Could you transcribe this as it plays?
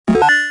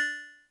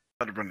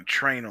About to run a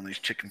train on these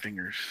chicken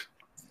fingers.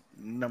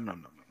 Num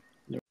num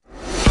num.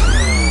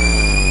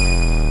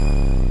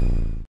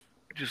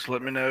 Just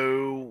let me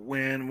know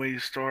when we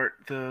start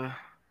the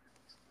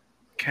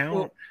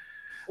count.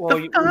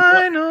 The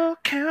final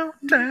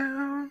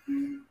countdown.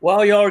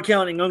 While y'all are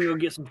counting, I'm gonna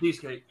get some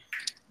cheesecake.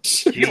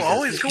 You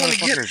always this going to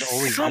get motherfucker's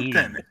always something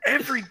eating.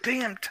 every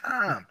damn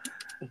time.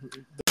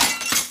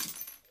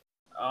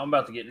 I'm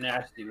about to get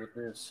nasty with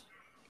this.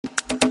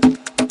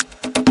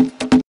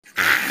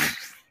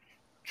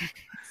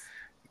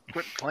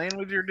 Quit playing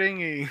with your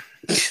dinghy.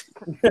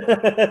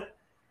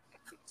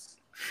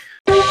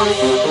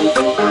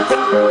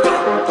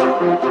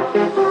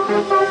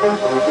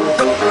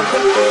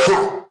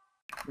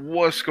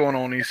 What's going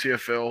on,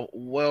 ECFL?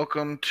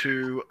 Welcome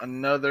to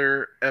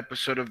another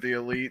episode of the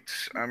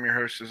Elites. I'm your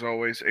host, as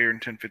always,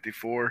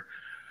 Aaron1054.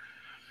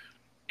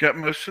 Got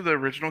most of the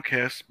original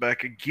cast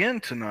back again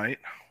tonight,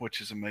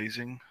 which is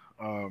amazing.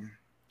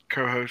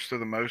 Co-host of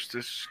the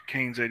Mostest,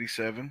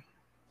 Canes87.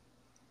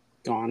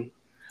 Gone.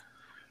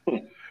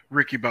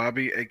 Ricky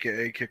Bobby,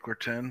 a.k.a. Kichler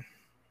 10.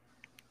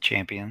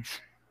 Champions.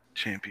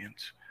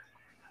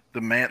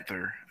 The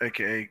Manther,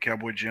 a.k.a.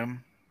 Cowboy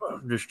Jim.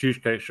 This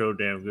cheesecake's so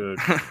damn good.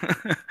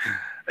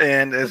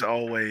 And as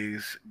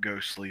always,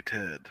 Ghostly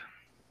Ted.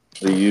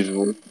 The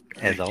usual.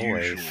 As The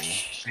always.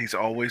 usual. He's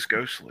always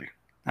ghostly.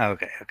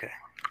 Okay.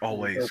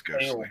 Always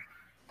ghostly.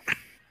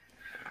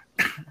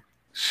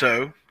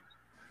 So,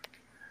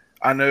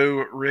 I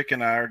know Rick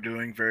and I are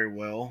doing very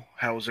well.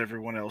 How's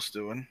everyone else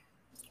doing?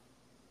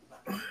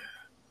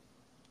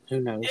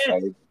 Who knows?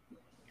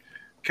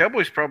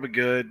 Cowboy's probably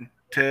good.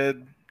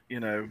 Ted,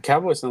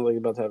 Cowboy sounds like he's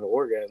about to have an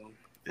orgasm.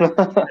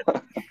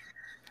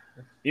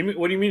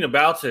 What do you mean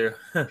about to?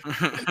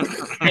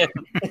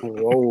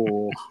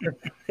 Whoa.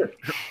 a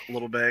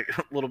little bit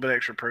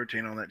extra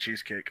protein on that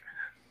cheesecake.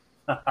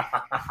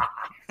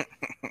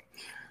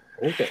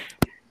 Okay.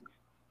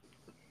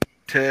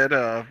 Ted,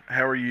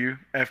 how are you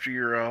after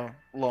your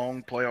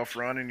long playoff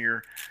run and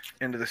your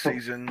end of the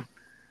season?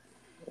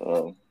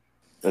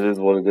 It is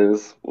what it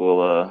is.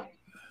 We'll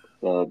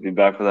be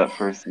back for that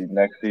first seed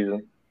next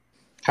season.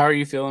 How are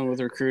you feeling with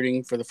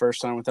recruiting for the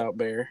first time without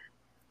Bear?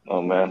 Oh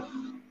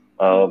man,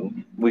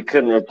 we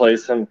couldn't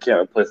replace him. Can't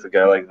replace a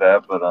guy like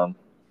that. But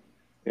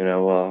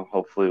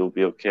hopefully we'll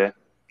be okay.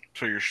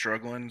 So you're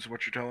struggling, is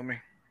what you're telling me?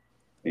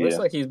 Looks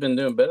like he's been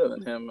doing better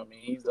than him. I mean,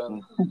 he's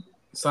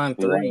signed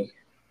 3.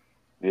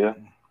 Yeah.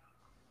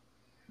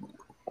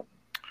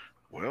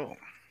 Well,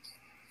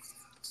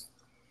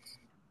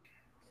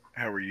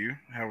 how are you?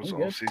 How was I'm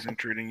all good. season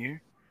treating you?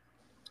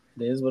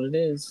 It is what it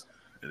is.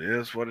 It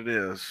is what it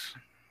is.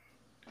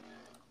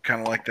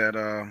 Kind of like that,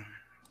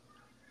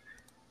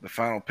 the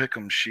final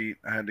pick'em sheet.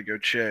 I had to go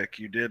check.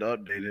 You did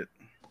update it.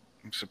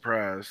 I'm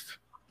surprised.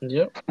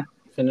 Yep.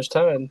 Finished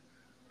tied.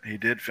 He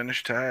did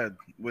finish tied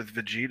with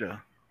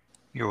Vegeta.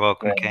 You're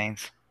welcome, Yeah.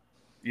 Canes.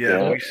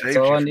 Yeah, we That's saved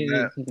all you I from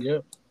needed. that.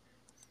 Yep.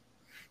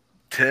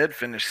 Ted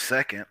finished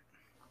second.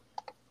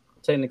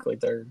 Technically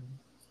 3rd.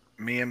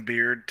 Me and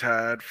Beard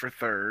tied for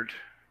 3rd.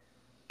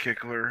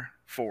 Kichler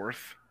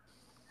 4th.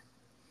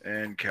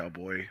 And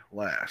Cowboy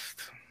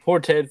last. Poor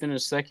Ted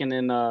finished 2nd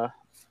in the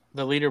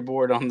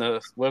leaderboard on the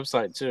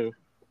website, too.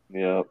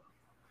 Yep.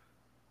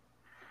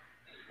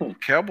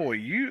 Cowboy,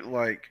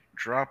 you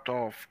dropped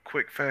off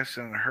quick, fast,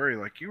 and in a hurry.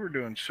 You were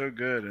doing so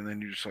good, and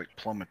then you just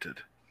plummeted.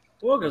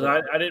 Well, because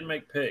I didn't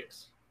make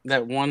picks.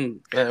 That 0-7.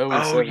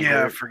 Oh yeah,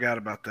 I hurt. forgot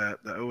about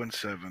that. The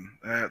 0-7.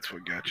 That's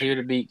what got He you. would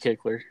have beat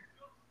Kichler.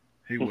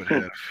 He would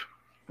have.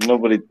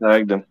 Nobody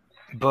tagged him.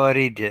 But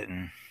he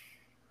didn't.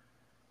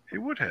 He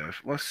would have.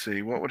 Let's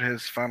see. What would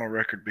his final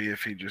record be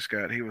if he just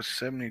got? He was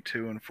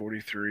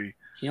 72-43.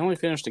 He only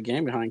finished a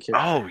game behind Kichler.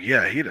 Oh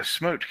yeah, he'd have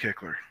smoked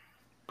Kichler.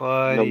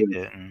 But Nobody- he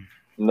didn't.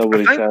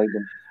 Nobody I think- tagged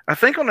him. I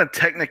think on a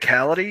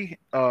technicality,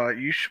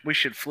 we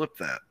should flip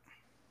that.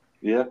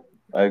 Yeah,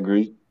 I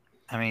agree.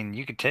 I mean,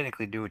 you could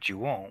technically do what you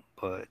want,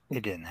 but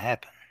it didn't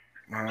happen.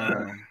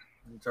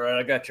 It's all right.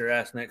 I got your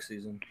ass next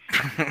season.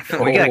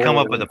 We got to come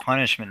up with a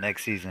punishment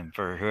next season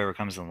for whoever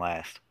comes in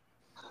last.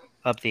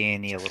 Up the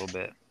ante a little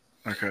bit.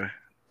 Okay,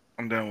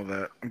 I'm down with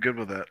that. I'm good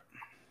with that.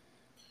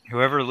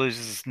 Whoever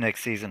loses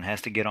next season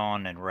has to get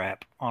on and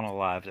rap on a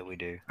live that we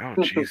do. Oh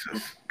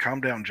Jesus! Calm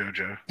down,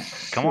 JoJo.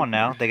 Come on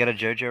now. They got a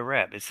JoJo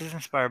rap. This is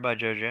inspired by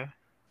JoJo.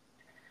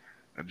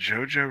 A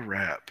JoJo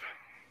rap.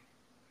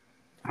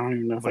 I don't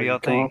even know if What I do y'all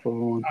can come think? up with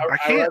one.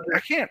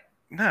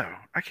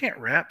 I can't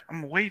rap.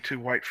 I'm way too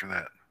white for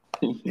that.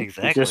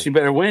 Exactly. Just you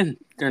better win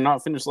or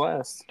not finish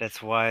last.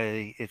 That's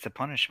why it's a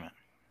punishment.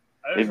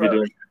 I If just you rather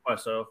do- shoot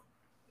myself.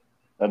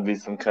 That'd be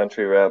some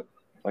country rap,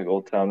 like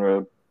Old Town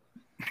Road.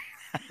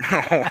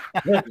 Oh,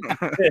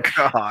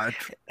 God.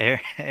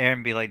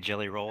 Aaron be like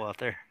Jelly Roll out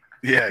there.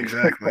 Yeah,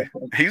 exactly.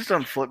 He's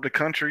done flipped the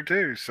country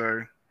too.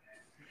 So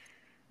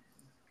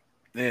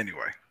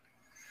anyway,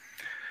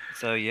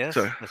 So, yes,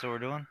 So- that's what we're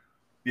doing.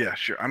 yeah,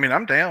 sure. I mean,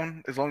 I'm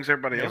down as long as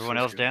everybody Everyone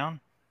else else is down?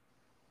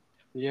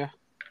 Yeah.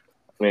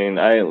 I mean,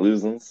 I ain't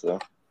losing, so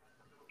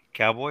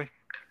Cowboy?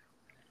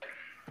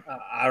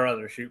 I'd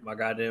rather shoot my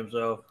goddamn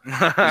self.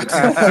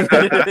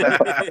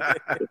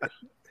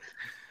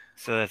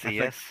 So that's a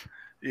yes.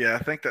 Yeah, I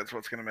think that's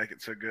what's going to make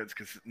it so good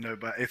because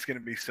it's going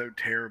to be so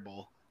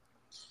terrible.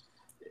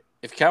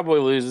 If Cowboy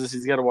loses,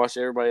 he's got to watch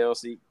everybody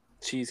else eat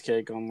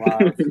cheesecake on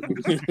live.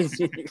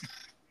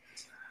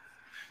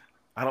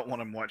 I don't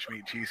want him to watch me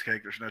eat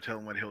cheesecake. There's no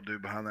telling what he'll do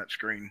behind that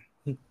screen.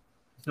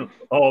 Oh,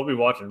 I'll be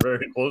watching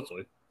very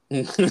closely.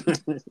 Be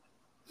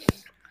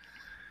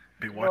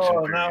watching.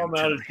 Oh, very now I'm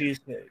out of intently.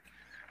 cheesecake.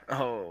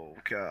 Oh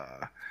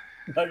God!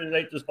 I just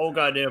ate this whole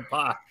goddamn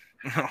pie.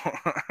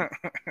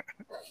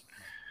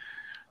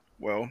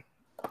 Well,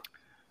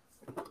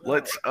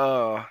 let's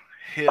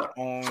hit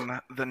on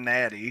the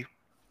Natty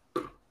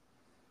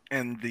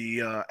and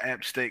the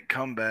App State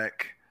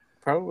comeback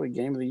Probably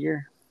game of the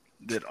year.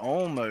 that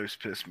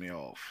almost pissed me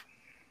off.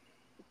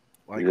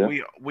 Like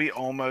Yeah. we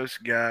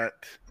almost got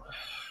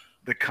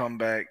the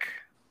comeback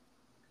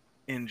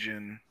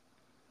engine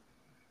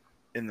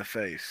in the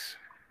face.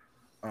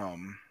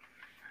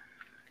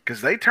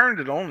 Because they turned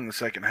it on in the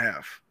second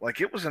half.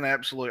 Like it was an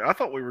absolute. I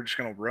thought we were just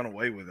going to run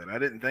away with it. I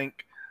didn't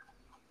think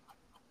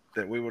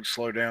that we would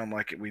slow down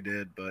like we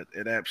did, but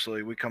it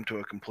absolutely. We come to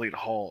a complete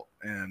halt,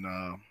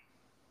 and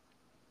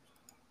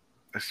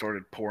they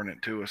started pouring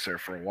it to us there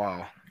for a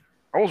while.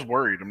 I was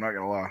worried. I'm not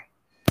gonna lie.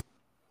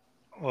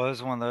 Well, it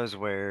was one of those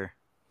where,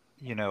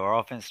 our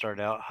offense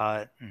started out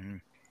hot,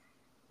 and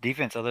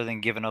defense, other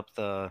than giving up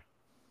the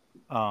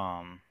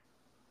bomb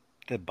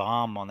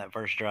on that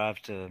first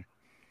drive to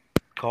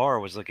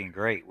Carr, was looking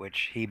great,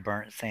 which he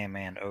burnt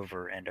Sandman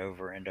over and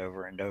over and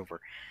over and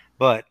over.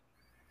 But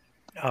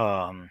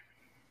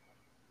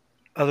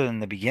other than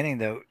the beginning,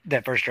 though,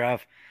 that first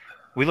drive,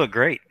 we looked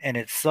great, and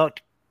it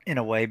sucked in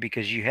a way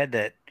because you had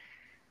that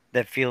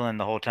feeling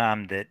the whole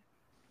time, that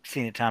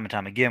seen it time and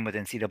time again with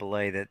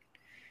NCAA, that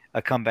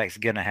a comeback's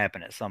going to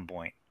happen at some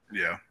point.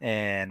 Yeah.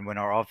 And when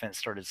our offense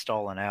started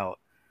stalling out,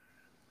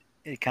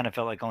 it kind of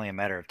felt like only a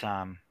matter of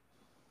time.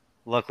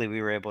 Luckily, we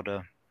were able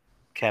to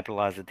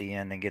capitalize at the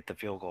end and get the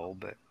field goal.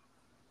 But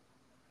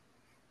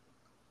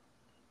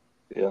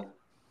Yeah.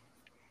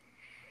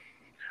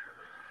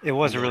 it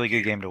was a really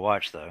good game to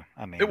watch, though.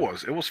 I mean, It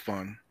was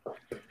fun.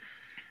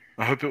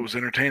 I hope it was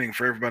entertaining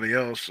for everybody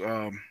else.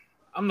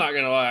 I'm not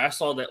gonna lie. I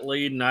saw that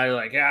lead and I was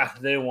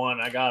like, they won.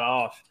 I got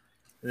off,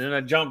 and then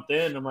I jumped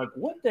in. I'm like,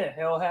 what the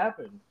hell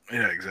happened?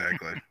 Yeah,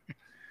 exactly.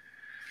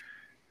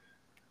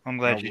 I'm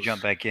glad you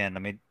jumped back in. I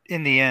mean,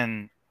 in the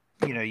end,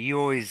 you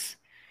always,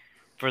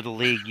 for the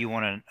league, you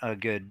want a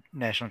good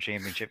national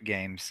championship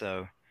game.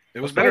 So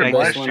It was the better fact than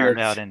that last it year. turned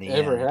out in the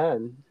ever end.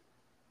 had.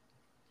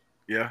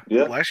 Yeah.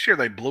 Yeah. Last year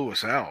they blew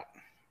us out.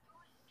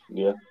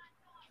 Yeah.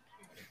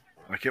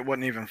 Like it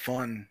wasn't even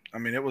fun. I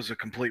mean, it was a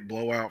complete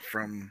blowout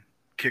from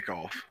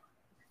kickoff.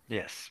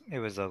 Yes, it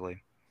was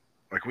ugly.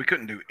 Like we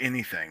couldn't do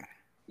anything.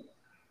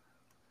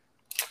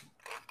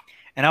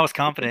 And I was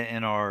confident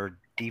in our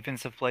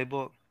defensive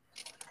playbook,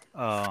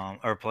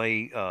 or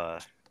play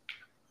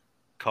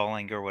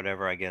calling or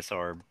whatever. I guess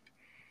our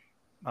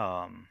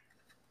game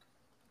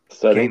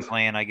Settings.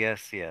 plan. I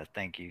guess. Yeah.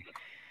 Thank you.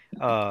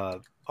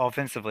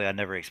 Offensively, I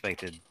never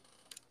expected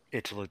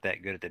it to look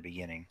that good at the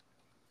beginning.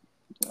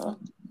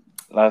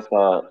 I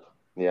thought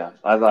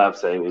App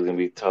State was gonna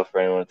be tough for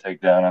anyone to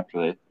take down after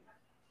they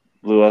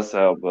blew us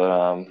out,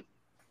 but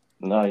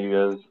no, you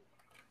guys,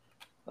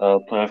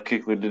 playoff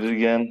Kichler did it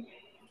again,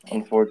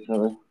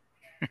 unfortunately.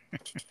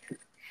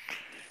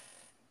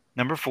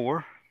 Number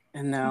 4.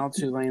 And now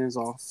Tulane is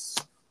off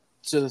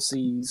to the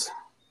seas.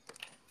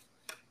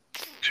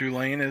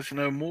 Tulane is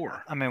no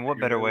more. I mean, what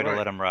You're better way to right.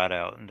 let them ride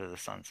out into the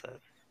sunset?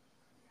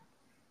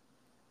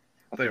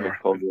 They are.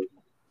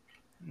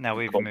 Now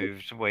we've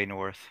moved way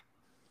north.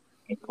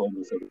 Or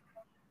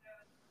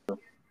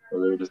they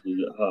were just gonna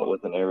get hot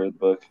with an air raid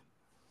book.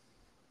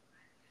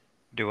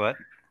 Do what?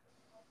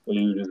 Or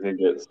you just gonna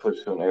get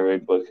pushed to an air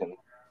raid book and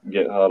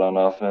get hot on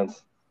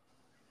offense.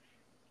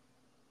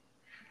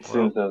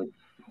 Well,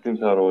 Seems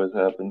how it always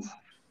happens.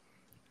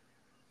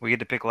 we get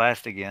to pick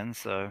last again,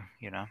 so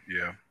Yeah,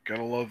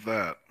 gotta love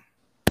that.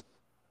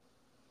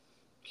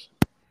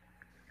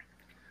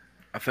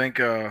 I think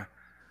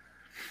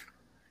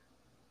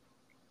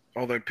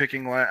although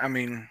picking I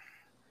mean,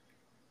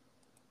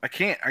 I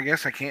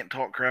guess I can't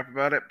talk crap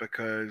about it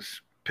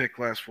because pick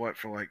last for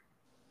like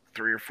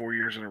 3 or 4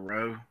 years in a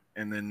row,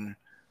 and then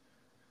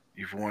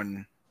you've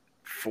won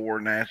four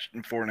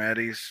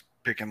natties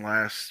picking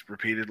last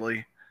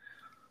repeatedly.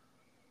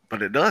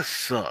 But it does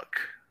suck.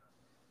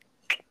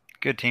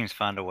 good teams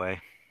find a way.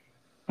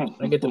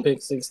 I get to pick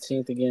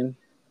 16th again.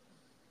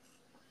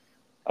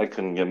 I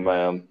couldn't get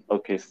my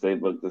OK State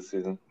book this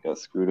season. Got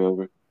screwed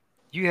over.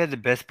 You had the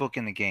best book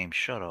in the game.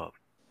 Shut up.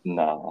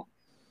 Nah.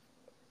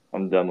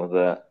 I'm done with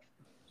that.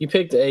 You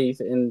picked 8th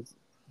and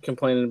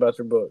complaining about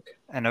your book.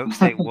 And Oak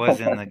State was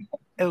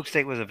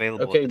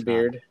available. Okay, at the time.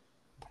 Beard.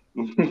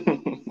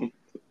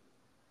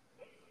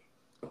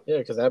 Yeah,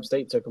 because App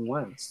State took them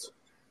last.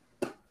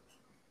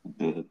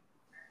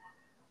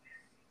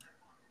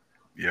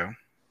 Yeah.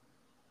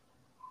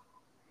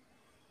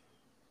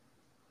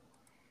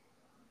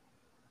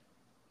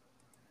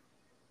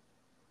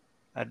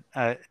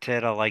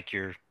 Ted, I like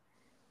your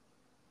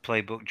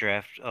playbook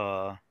draft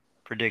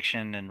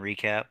prediction and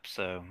recap,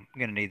 so I'm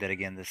gonna need that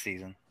again this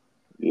season.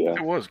 Yeah,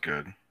 It was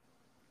good.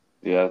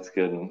 yeah, it's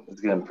good.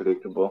 It's getting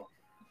predictable.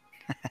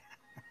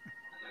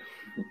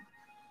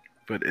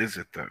 But is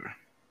it though?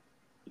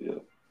 Yeah,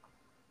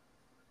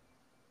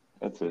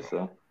 I'd say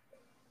so.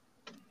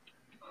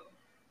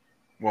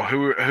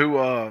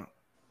 Well,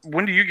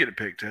 when do you get a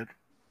pick, Ted?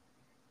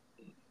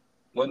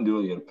 When do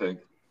we get a pick?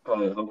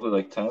 Probably, hopefully,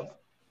 like 10th.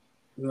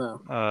 No.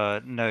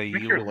 No, I think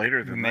you you're later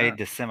you than made that.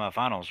 the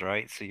semifinals,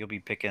 right? So you'll be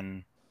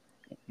picking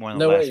one of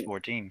No, the last wait. 4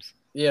 teams.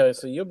 Yeah,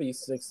 so you'll be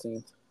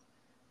 16th.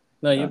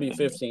 No, you'll be God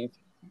damn it. 15th.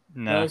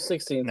 No,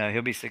 16th. no,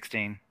 he'll be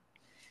 16.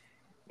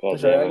 God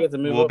That's right. damn I it. get to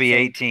move We'll up be some.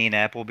 18.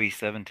 Apple be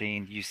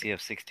 17.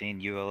 UCF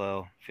 16.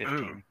 ULL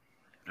 15.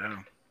 No.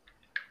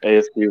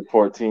 ASU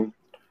 14.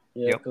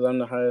 Yeah, Yep. because I'm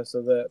the highest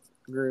of that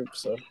group,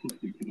 so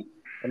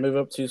I move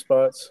up 2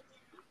 spots.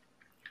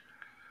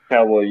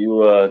 Cowboy,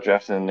 you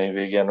drafted in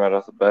Navy again right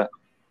off the bat?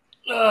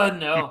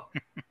 No.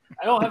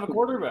 I don't have a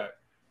quarterback.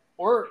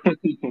 Or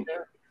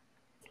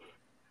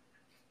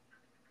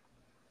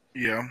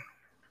Yeah.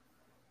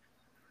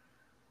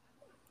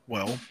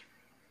 Well,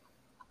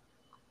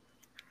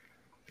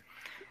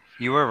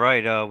 You were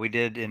right. We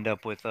did end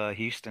up with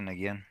Houston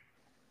again.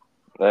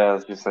 Yeah,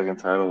 that's your second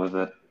title with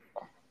it.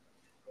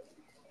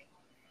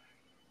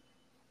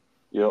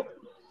 Yep.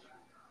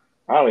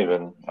 I don't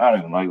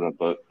even like that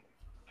book.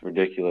 It's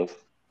ridiculous.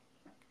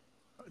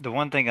 The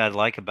one thing I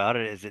like about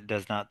it is it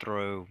does not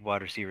throw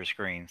wide receiver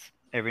screens.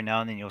 Every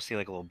now and then you'll see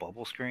like a little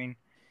bubble screen,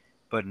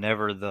 but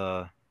never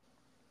the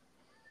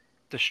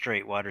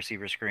straight wide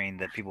receiver screen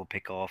that people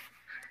pick off,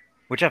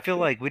 which I feel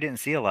like we didn't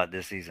see a lot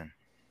this season.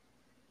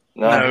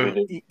 No, No. we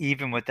didn't.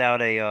 Even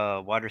without a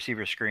wide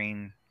receiver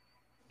screen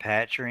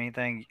patch or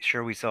anything,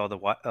 sure we saw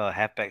the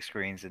halfback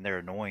screens and they're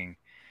annoying,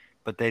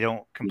 but they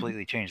don't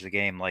completely change the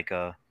game like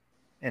a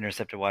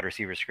intercepted wide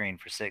receiver screen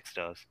for 6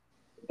 does.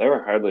 There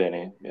were hardly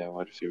any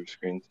wide receiver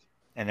screens.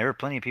 And there were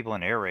plenty of people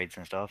in air raids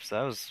and stuff, so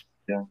that was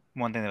Yeah.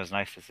 one thing that was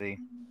nice to see.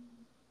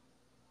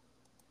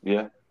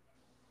 Yeah.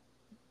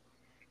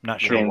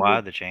 Not sure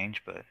why the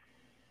change, but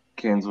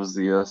Canes was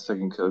the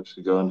second coach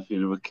to go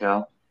undefeated with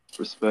Cal.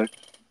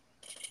 Respect.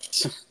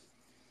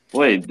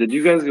 Wait, did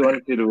you guys go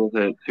undefeated with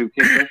a 2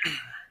 kicker?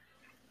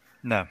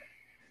 no.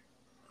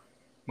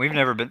 We've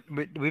never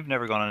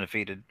gone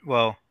undefeated.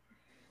 Well,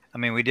 I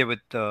mean, we did with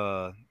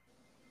the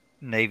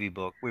Navy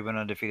book. We went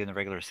undefeated in the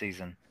regular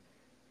season,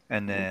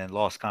 and then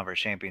lost conference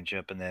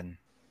championship, and then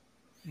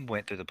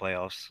went through the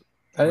playoffs.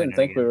 I didn't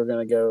think we were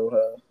going to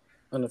go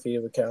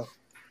undefeated with Cal.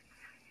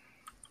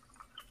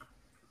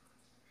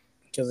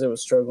 Because it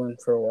was struggling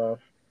for a while.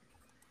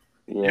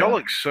 Yeah. y'all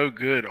look so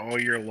good all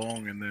year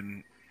long, and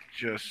then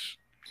just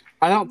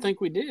I don't think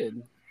we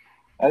did.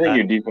 I think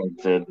your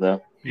defense did,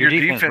 though. Your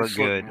defense looked looked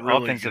good.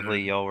 really Offensively,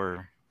 good. y'all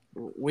were.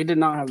 We did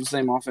not have the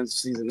same offensive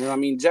season. I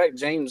mean, Jack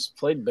James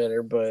played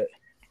better, but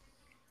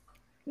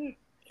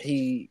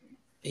he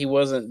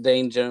wasn't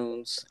Dane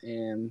Jones,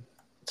 and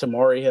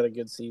Tamari had a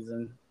good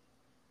season.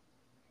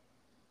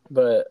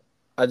 But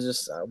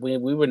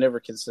we were never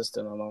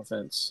consistent on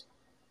offense.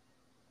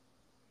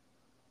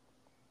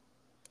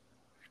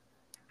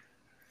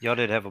 Y'all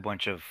did have a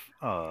bunch of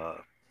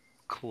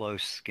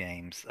close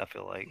games, I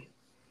feel like.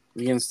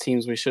 Against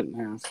teams we shouldn't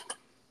have.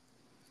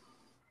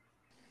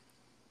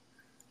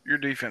 Your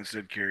defense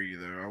did carry you,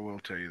 though. I will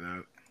tell you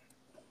that.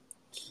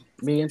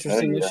 Be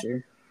interesting Yeah. this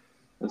year.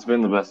 It's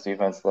been the best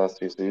defense the last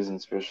 2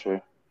 seasons for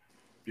sure.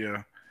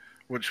 Yeah.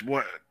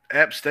 What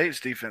App State's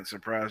defense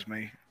surprised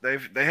me. They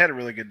had a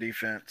really good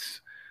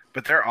defense,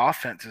 but their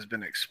offense has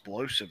been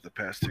explosive the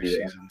past 2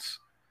 seasons.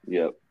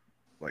 Yep.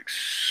 Like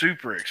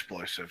super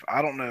explosive.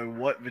 I don't know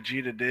what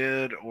Vegeta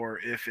did or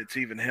if it's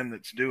even him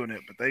that's doing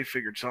it, but they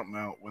figured something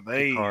out where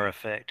The car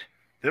effect.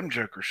 them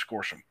jokers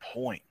score some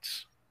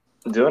points.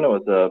 Doing it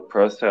with the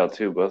pro style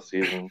too, both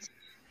seasons,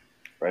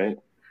 right?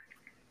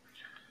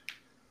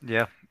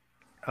 Yeah.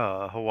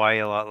 Hawaii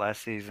a lot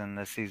last season.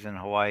 This season,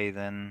 Hawaii,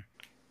 then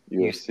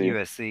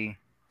USC.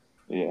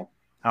 Yeah.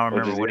 I don't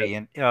remember what he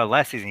ended.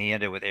 Last season, he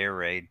ended with air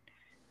raid,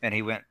 and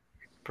he went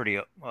pretty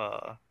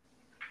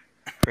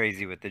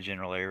crazy with the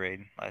general air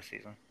raid last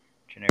season.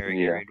 Generic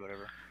air raid,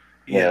 whatever.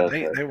 Yeah,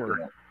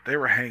 they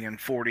were hanging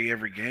 40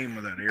 every game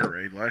with that air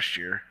raid last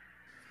year.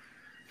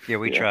 Yeah,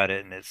 we tried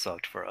it and it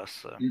sucked for us.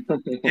 So.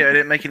 Yeah, it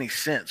didn't make any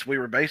sense. We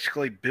were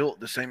basically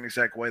built the same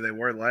exact way they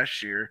were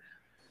last year,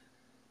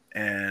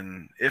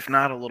 and if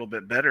not a little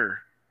bit better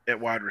at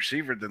wide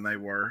receiver than they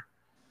were,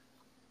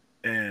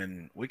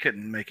 and we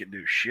couldn't make it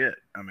do shit.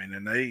 I mean,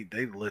 and they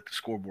lit the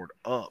scoreboard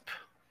up.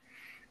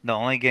 The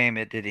only game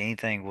it did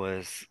anything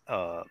was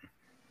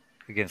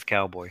against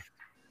Cowboy.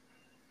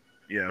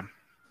 Yeah.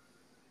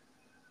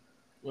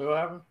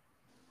 What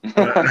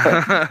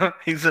happened?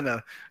 He's in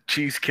a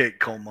cheesecake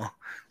coma.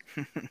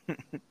 He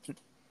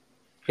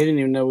didn't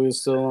even know we was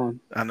still on.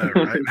 I know,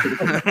 right?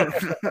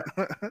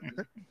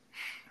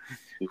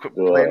 Quit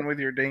playing with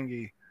your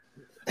dinghy.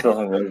 Still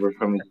hungover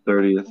from his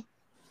 30th.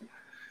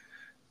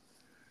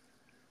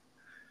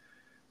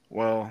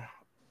 Well,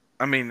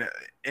 I mean,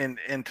 and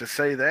to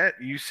say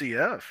that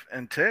UCF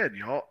and Ted,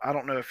 y'all, I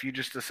don't know if you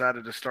just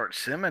decided to start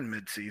simming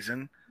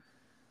midseason,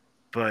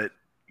 but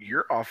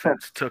your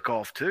offense took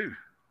off too.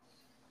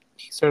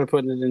 He started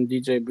putting it in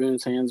DJ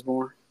Boone's hands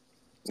more.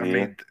 I Yeah.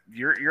 mean,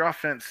 your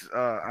offense.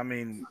 I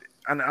mean,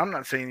 I'm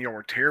not saying y'all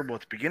were terrible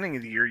at the beginning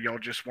of the year. Y'all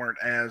just weren't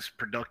as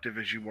productive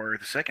as you were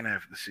the second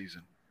half of the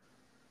season.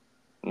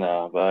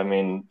 No, but I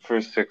mean,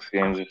 first 6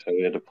 games or so,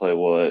 we had to play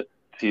what?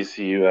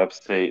 TCU, App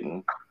State,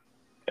 and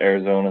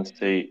Arizona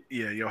State.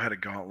 Yeah, y'all had a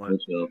gauntlet.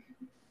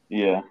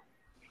 Yeah.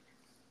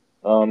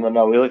 But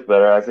no, we look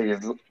better. I think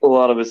it's a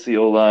lot of it's the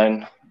O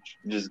line,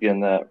 just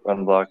getting that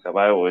run block up.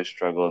 I always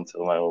struggle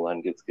until my O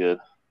line gets good.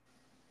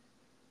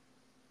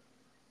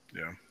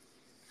 Yeah.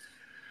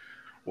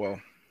 Well,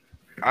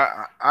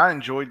 I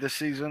enjoyed this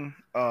season.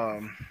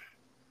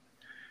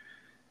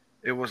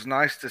 It was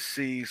nice to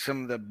see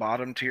some of the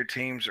bottom tier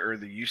teams, or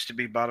the used to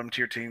be bottom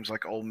tier teams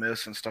like Ole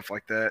Miss and stuff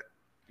like that,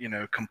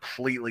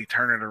 completely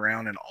turn it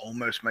around and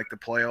almost make the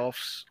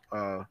playoffs.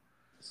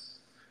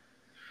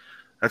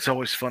 That's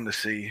always fun to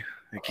see.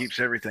 It keeps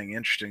everything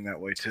interesting that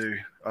way too.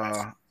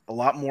 A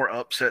lot more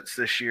upsets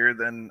this year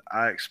than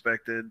I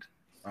expected.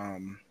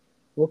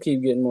 We'll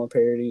keep getting more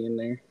parity in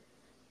there.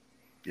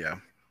 Yeah.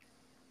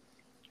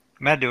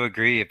 I do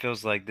agree. It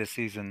feels like this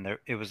season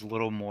it was a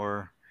little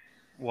more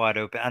wide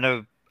open. I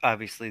know,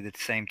 obviously, the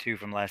same two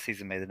from last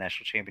season made the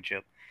national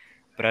championship,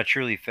 but I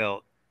truly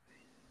felt,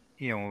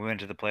 when we went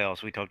to the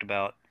playoffs, we talked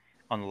about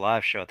on the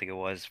live show, I think it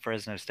was,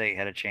 Fresno State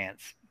had a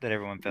chance that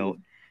everyone felt,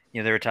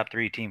 they were a top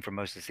 3 team for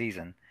most of the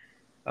season.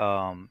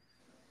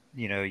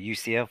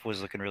 UCF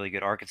was looking really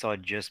good. Arkansas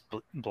had just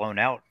blown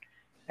out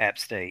App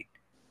State,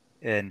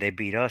 and they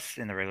beat us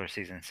in the regular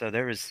season. So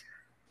there was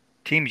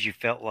teams you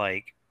felt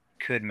like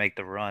could make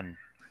the run.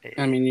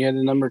 I mean, you had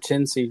the number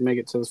 10 seed make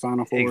it to the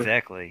Final Four.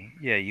 Exactly.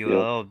 Yeah,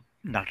 ULL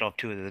knocked off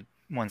 2 of the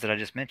ones that I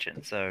just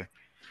mentioned. So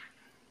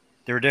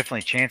there were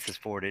definitely chances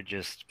for it. It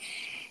just,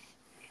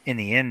 in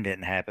the end,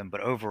 didn't happen.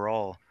 But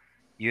overall,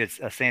 you had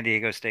a San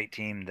Diego State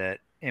team that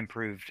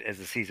improved as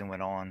the season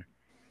went on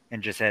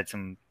and just had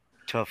some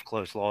tough,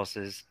 close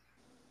losses.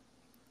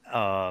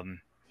 At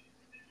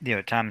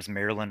times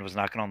Maryland was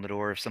knocking on the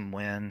door of some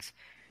wins.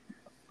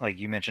 Like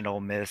you mentioned,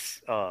 Ole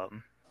Miss,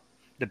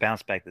 the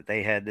bounce back that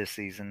they had this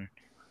season.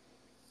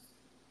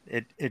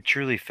 It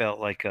truly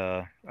felt like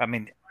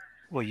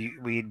we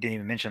didn't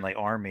even mention like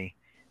Army,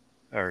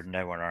 or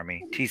no one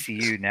Army,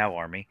 TCU, now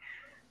Army.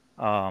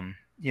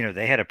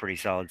 They had a pretty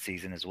solid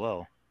season as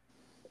well.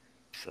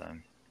 So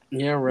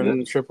yeah, running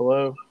the Triple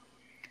O.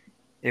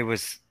 It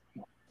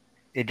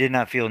did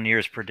not feel near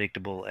as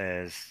predictable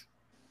as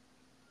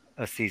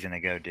a season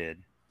ago did.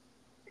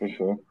 For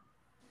sure.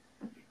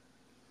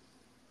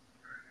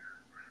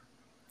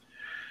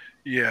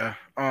 Yeah.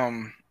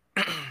 I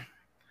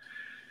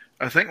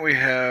think we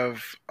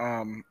have.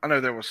 I know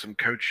there was some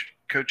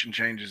coaching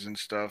changes and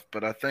stuff,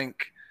 but I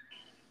think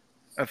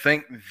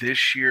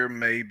this year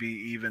may be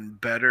even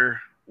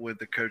better with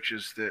the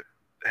coaches that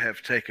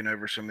have taken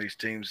over some of these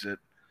teams. That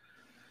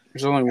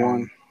there's only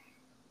one.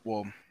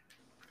 Well,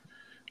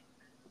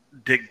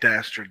 Dick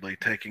Dastardly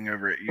taking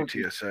over at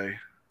UTSA.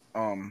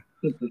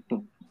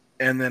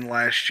 And then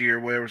last year,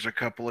 there was a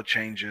couple of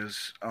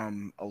changes,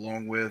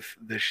 along with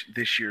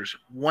this year's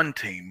one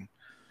team.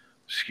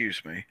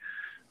 Excuse me.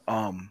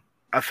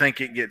 I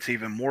think it gets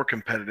even more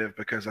competitive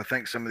because I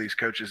think some of these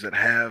coaches that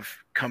have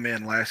come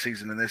in last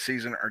season and this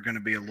season are going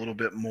to be a little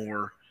bit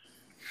more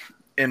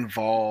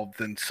involved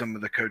than some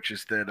of the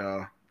coaches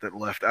that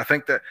left. I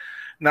think that,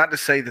 not to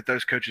say that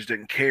those coaches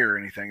didn't care or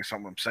anything, is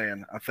something I'm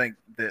saying. I think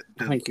that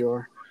I think you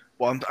are.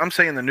 Well, I'm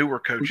saying the newer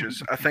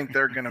coaches. I think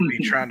they're going to be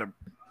trying to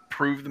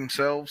prove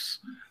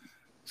themselves.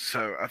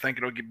 So I think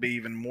it'll be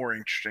even more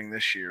interesting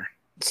this year.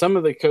 Some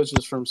of the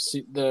coaches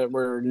that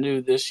were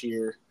new this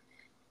year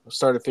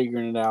started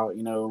figuring it out,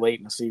 late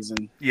in the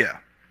season. Yeah.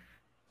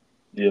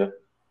 Yeah.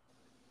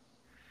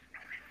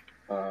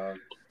 I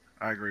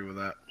agree with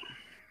that.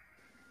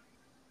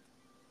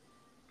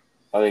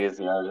 I think it's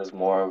just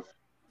more of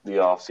the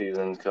off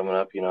season coming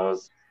up.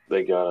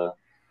 They gotta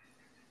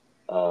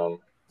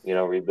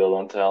rebuild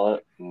on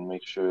talent and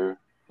make sure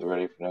they're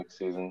ready for next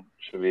season.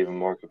 Should be even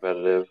more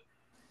competitive.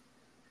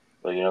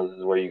 But this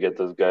is where you get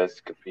those guys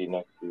to compete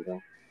next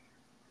season.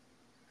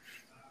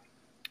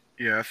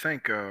 Yeah, I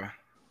think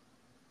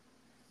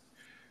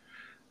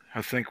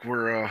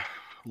we're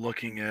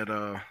looking at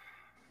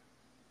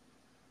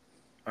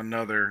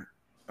another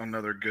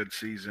good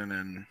season,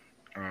 and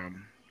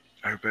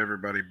I hope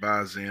everybody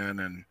buys in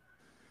and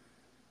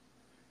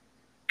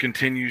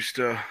continues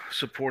to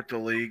support the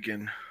league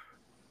and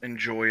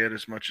enjoy it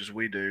as much as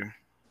we do.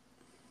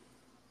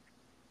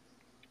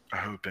 I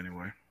hope,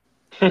 anyway.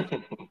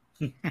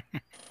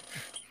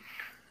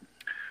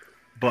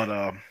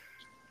 But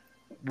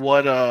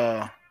what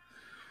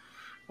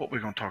we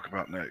gonna talk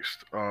about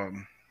next?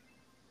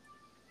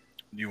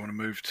 You want to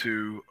move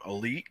to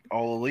elite,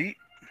 all elite?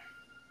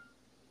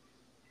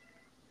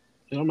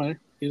 It don't matter.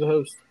 He's the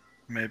host.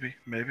 Maybe.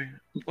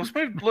 Let's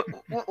move.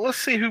 Let's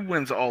see who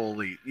wins all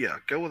elite. Yeah,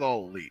 go with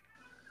all elite.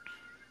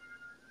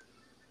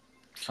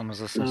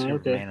 Someone's listening Oh, to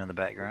okay. Superman in the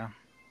background.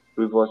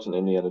 Who's watching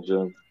Indiana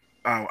Jones?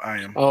 Oh, I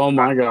am. Oh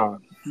my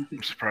God!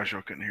 I'm surprised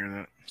y'all couldn't hear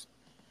that.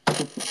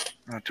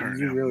 I turned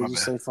Did it you down. really My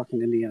just bad. say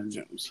fucking Indiana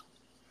Jones?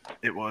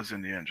 It was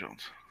Indiana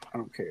Jones. I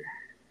don't care.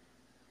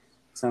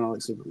 Sounded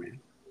like Superman.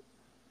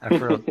 I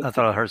thought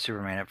I heard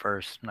Superman at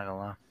first. I'm not gonna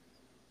lie.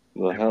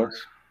 The It hell?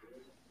 was.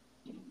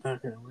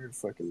 Okay, we're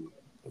fucking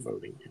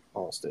voting.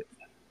 Lost it.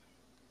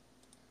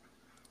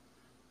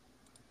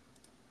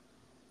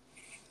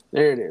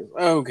 There it is.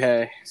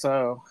 Okay,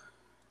 so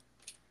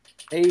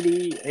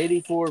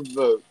 84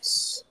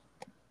 votes.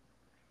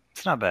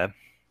 It's not bad.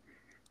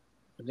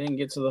 I didn't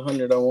get to the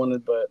 100 I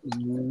wanted, but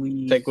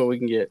take what we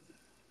can get.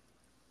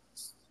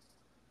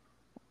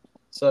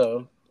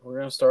 So we're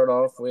gonna start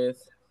off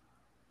with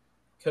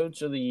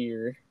Coach of the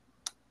Year.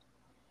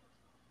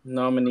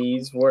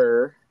 Nominees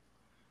were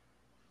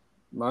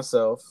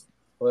myself,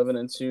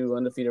 11-2,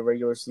 undefeated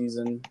regular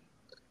season,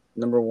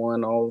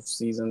 #1 all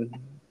season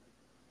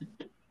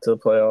to the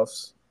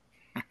playoffs.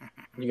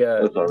 You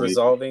got That's all right.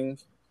 dissolving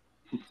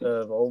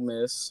of Ole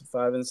Miss,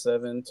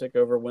 5-7, took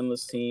over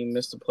winless team,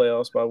 missed the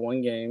playoffs by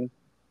 1 game.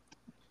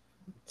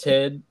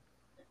 Ted,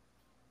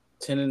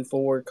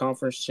 10-4,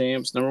 conference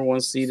champs,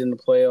 #1 seed in the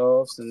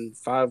playoffs, and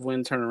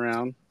 5-win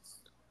turnaround.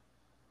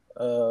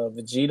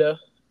 Vegeta,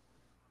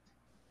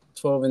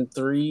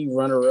 12-3,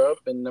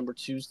 runner-up and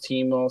 #2's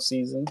team all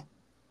season.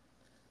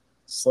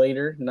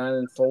 Slater,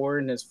 9-4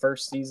 in his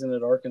first season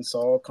at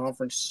Arkansas,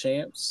 conference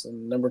champs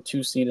and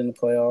 #2 seed in the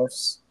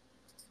playoffs.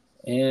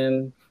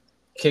 And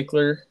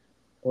Kichler,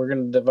 we're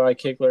going to divide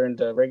Kichler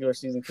into regular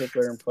season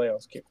Kichler and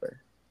playoffs Kichler.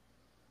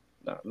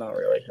 Not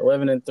really.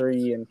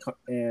 11-3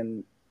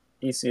 and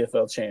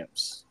ECFL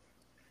champs.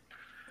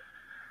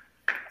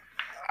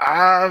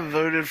 I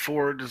voted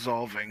for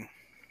dissolving.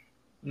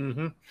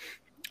 Mm-hmm.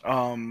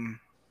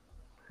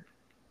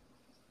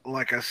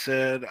 Like I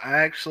said,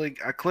 I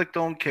clicked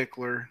on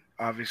Kichler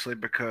obviously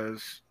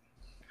because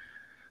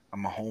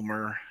I'm a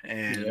homer,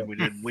 and Yep.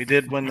 we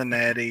did win the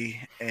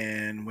Natty,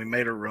 and we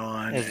made a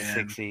run. As a and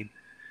 6 seed.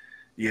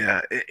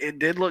 Yeah, it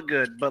did look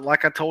good. But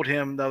like I told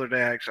him the other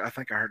day, actually, I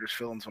think I hurt his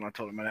feelings when I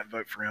told him I didn't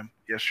vote for him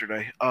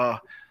yesterday. I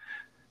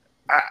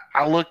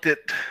looked at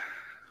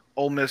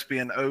Ole Miss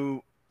being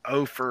 0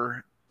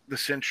 for the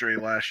century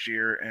last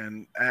year,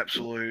 and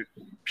absolute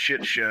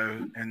shit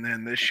show. And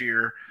then this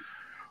year,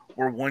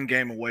 we're 1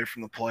 game away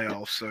from the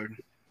playoffs, so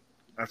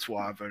that's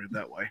why I voted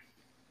that way.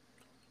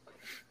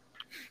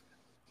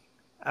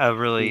 I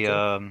really,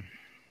 Okay.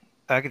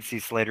 I could see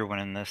Slater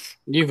winning this.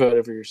 You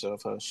voted for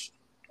yourself, Hush.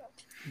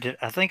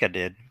 I think I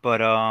did,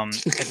 but at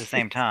the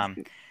same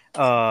time,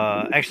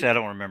 actually, I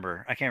don't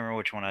remember. I can't remember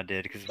which one I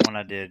did because one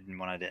I did and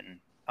one I didn't.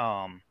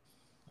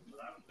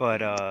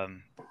 But I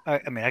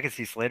mean, I could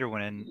see Slater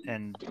winning,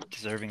 and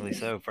deservingly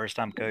so. First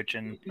time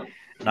coaching,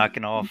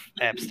 knocking off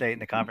App State in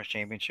the conference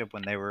championship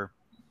when they were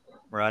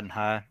riding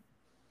high.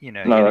 You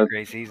know, he had a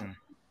great season.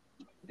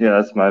 Yeah,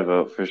 that's my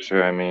vote for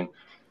sure. I mean,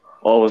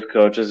 all his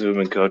coaches who've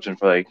been coaching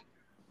for like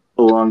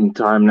a long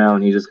time now,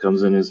 and he just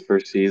comes in his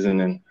first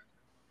season and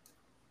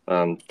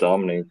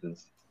dominates.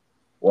 It's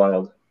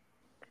wild.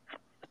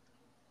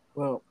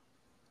 Well,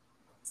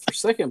 for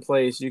second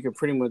place, you could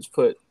pretty much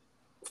put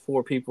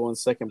 4 people in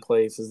second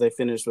place as they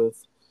finished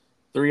with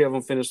 3 of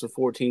them finished with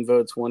 14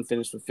 votes, 1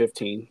 finished with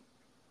 15.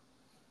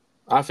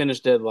 I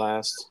finished dead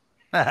last.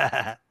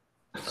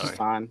 Sorry.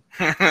 Fine.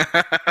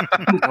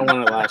 I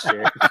won it last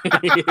year.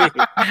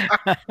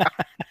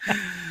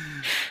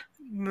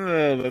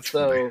 No, that's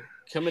funny. So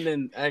coming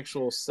in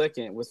actual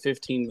second with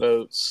 15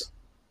 votes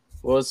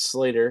was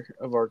Slater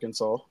of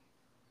Arkansas.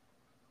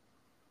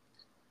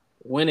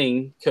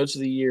 Winning Coach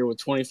of the Year with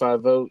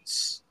 25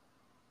 votes,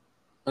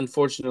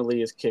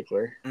 unfortunately, is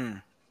Kichler.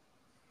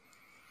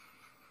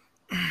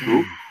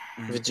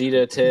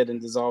 Vegeta, Ted,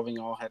 and Dissolving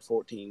all had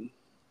 14.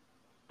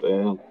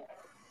 Damn.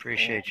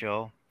 Appreciate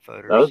y'all,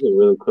 voters. That was a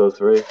really close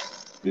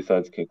race,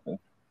 besides Kichler.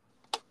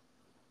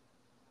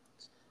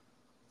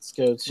 Let's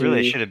go to...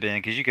 Really should have been,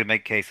 because you could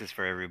make cases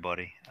for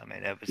everybody. I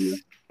mean, that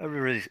was a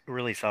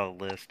really solid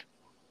list.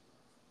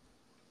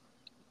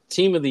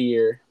 Team of the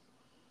Year.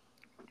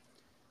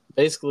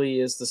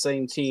 Basically, it's the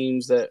same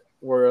teams that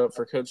were up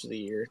for Coach of the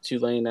Year.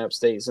 Tulane, App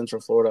State,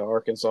 Central Florida,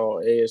 Arkansas,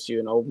 ASU,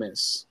 and Ole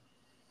Miss.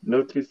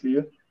 No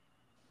TCU?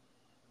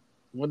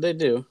 What'd they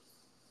do?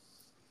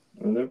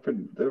 Well,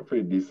 they're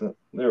pretty decent.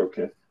 They're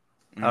okay.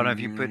 I don't know if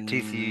you put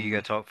TCU, you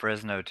got to talk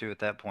Fresno, too, at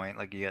that point.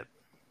 Like, you got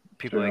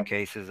people had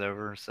cases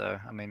over, so,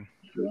 I mean.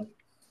 Sure.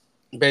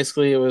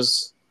 Basically, it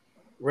was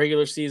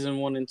regular season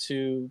 1 and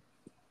 2,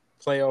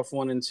 playoff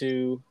 1 and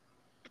 2.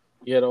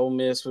 You had Ole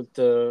Miss with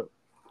the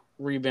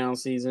rebound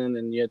season,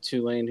 and you had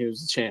Tulane, who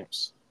was the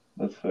champs.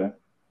 That's fair.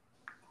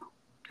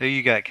 Who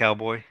you got,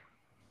 Cowboy?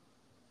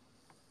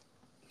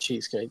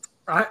 Cheesecake.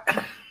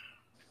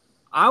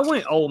 I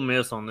went Ole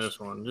Miss on this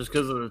one just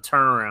because of the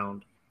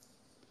turnaround.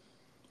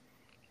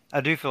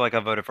 I do feel like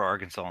I voted for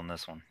Arkansas on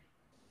this one.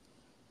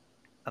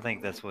 I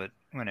think that's what,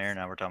 when Aaron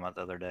and I were talking about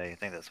the other day, I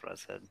think that's what I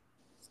said.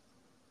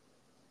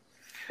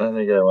 I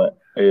think I went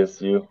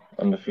ASU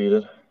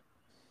undefeated.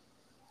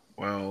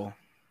 Well,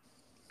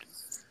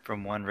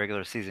 from one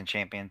regular season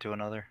champion to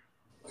another.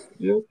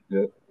 Yep.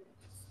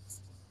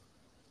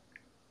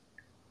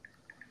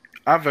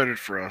 I voted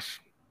for us.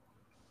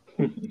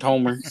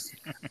 Homer.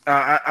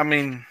 I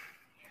mean,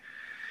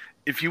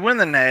 if you win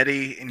the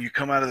Natty and you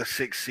come out of the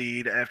 6th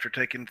seed after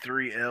taking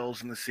 3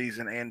 L's in the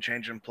season and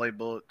changing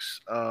playbooks,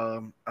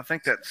 I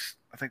think that's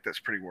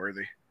pretty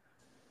worthy.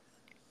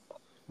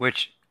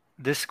 Which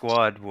this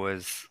squad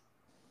was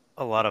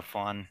a lot of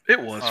fun.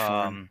 It was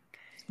fun.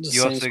 The You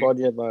same also- squad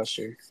you had last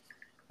year.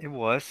 It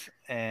was,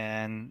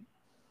 and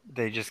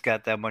they just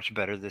got that much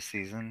better this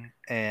season.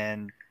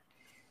 And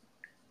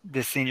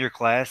this senior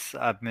class,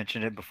 I've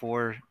mentioned it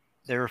before,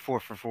 they were 4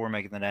 for 4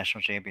 making the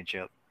national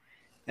championship,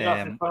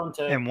 and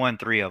won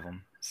 3 of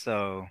them.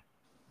 So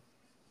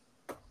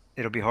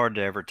it'll be hard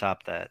to ever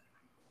top that.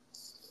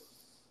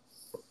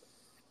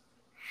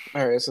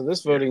 All right, so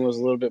this voting was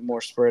a little bit more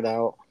spread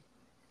out.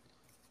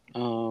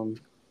 Coming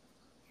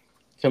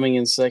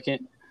in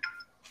second,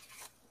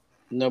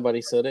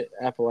 nobody said it,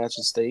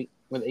 Appalachian State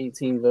with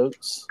 18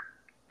 votes.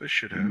 They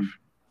should have.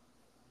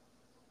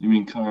 You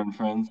mean current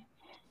friends?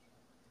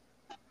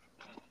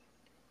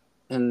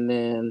 And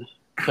then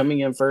coming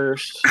in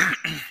first,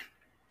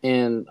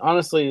 and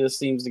honestly, this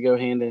seems to go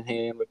hand in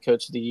hand with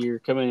Coach of the Year.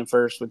 Coming in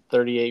first with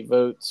 38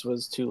 votes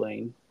was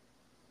Tulane.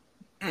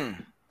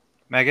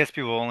 I guess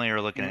people only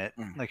are looking at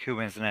like who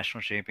wins the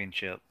national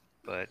championship,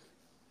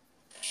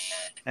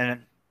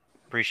 and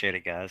appreciate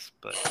it, guys.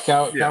 But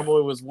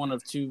Cowboy was one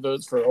of 2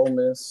 votes for Ole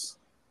Miss.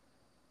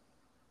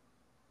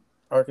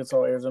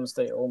 Arkansas, Arizona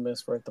State, Ole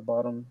Miss were at the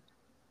bottom.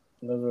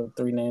 Those are the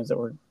 3 names that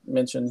were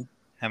mentioned.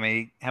 how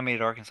many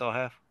did Arkansas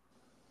have?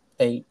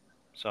 8.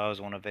 So I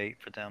was one of 8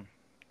 for them.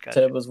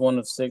 Gotcha. Ted was one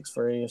of 6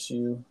 for ASU.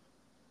 See,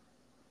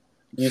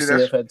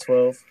 UCF had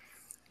 12.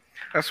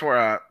 That's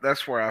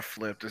where I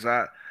flipped. Is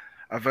I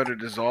voted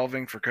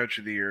dissolving for Coach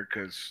of the Year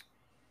because,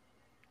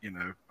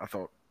 I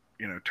thought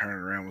turning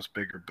around was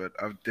bigger, but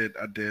I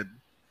did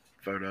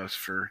vote us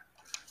for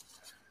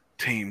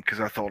team because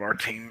I thought our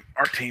team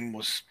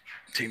was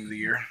team of the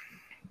year.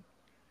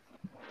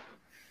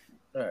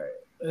 All right,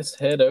 let's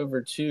head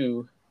over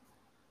to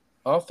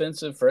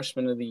Offensive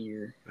Freshman of the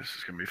Year. This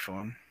is gonna be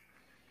fun.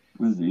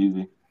 This is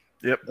easy.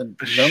 Yep, The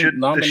this should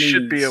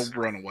be a nominees.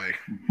 runaway.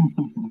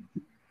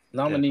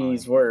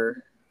 Nominees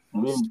were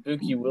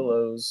Spooky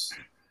Willows,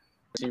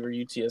 receiver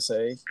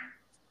UTSA,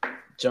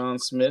 John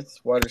Smith,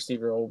 wide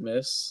receiver Ole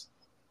Miss,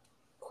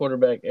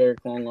 quarterback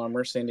Eric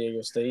Longarmer, San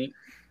Diego State,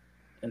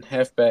 and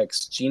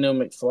halfbacks Geno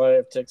McFly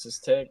of Texas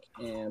Tech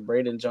and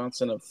Braden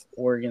Johnson of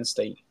Oregon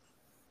State.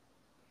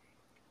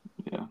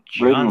 Yeah.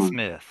 John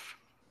Smith.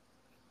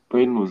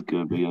 Braden was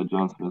good, but yeah,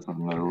 John Smith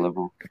on another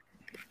level.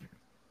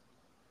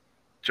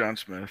 John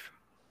Smith.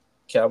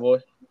 Cowboy.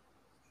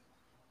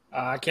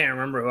 I can't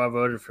remember who I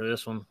voted for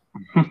this one.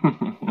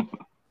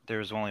 There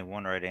was only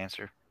one right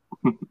answer.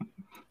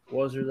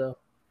 Was there, though?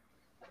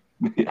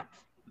 Yeah.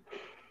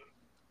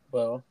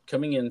 Well,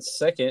 coming in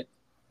second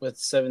with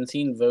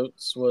 17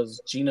 votes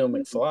was Geno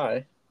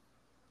McFly.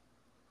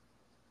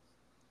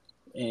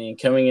 And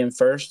coming in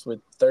first with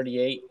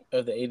 38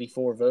 of the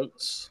 84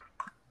 votes,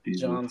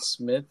 John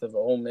Smith of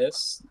Ole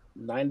Miss,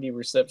 90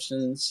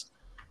 receptions,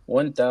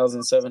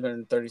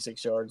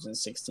 1,736 yards, and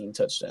 16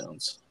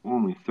 touchdowns.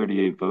 Only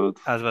 38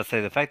 votes. I was about to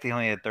say, the fact that he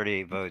only had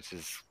 38 votes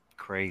is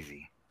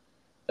crazy.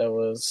 That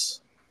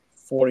was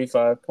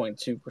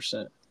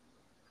 45.2%.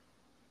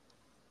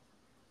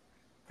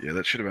 Yeah,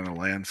 that should have been a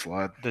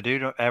landslide. The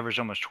dude averaged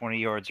almost 20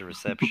 yards a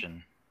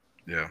reception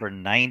Yeah. for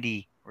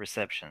 90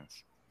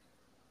 receptions.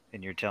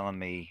 And you're telling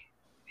me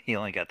he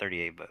only got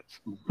 38 votes.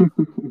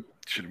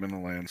 Should have been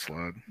a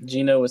landslide.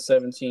 Geno with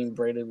 17,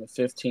 Braden with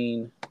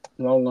 15,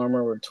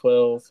 Longarmer with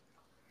 12,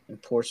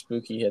 and poor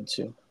Spooky had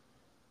 2.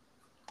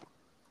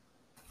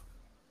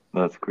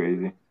 That's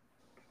crazy.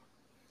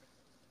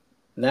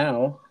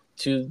 Now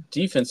to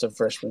Defensive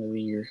Freshman of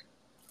the Year.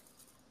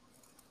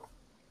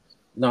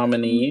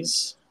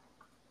 Nominees: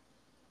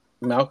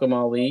 Malcolm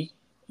Ali,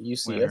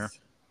 UCF, Winner.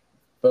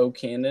 Bo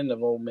Cannon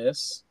of Ole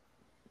Miss,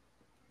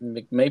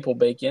 McMaple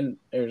Bacon,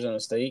 Arizona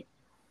State,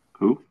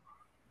 Who?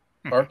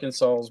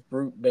 Arkansas's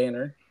Brute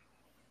Banner,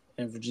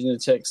 and Virginia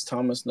Tech's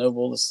Thomas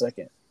Noble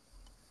II.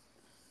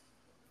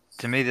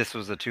 To me, this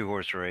was a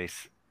 2-horse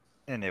race,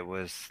 and it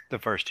was the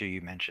first 2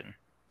 you mentioned.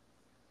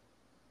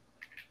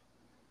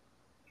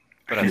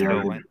 But I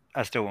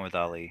still went with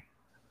Ali.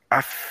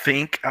 I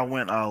think I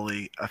went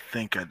Ali. I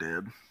think I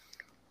did.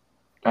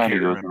 I had Can't to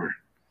go remember.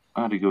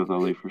 with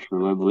Ali for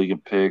sure. Led the league in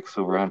picks,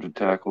 over 100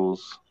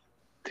 tackles,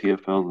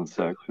 TFLs and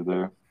sacks are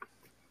there.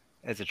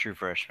 As a true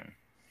freshman.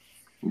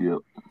 Yep.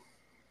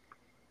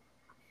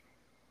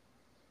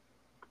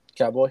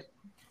 Cowboy.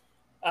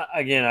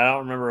 Again, I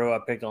don't remember who I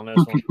picked on this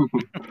one.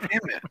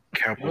 Damn it,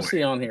 Cowboy. What's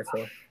he on here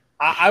for?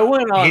 I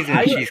went on. He's in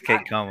a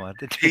cheesecake coma.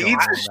 He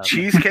eats his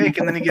cheesecake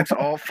and then he gets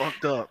all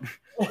fucked up.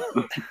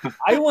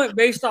 I went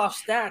based off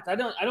stats. I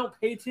don't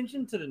pay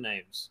attention to the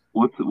names.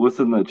 What's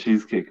in that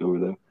cheesecake over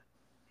there?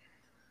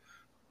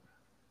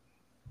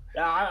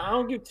 I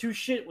don't give 2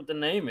 shit what the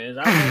name is.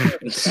 I don't know what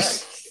the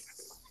stats.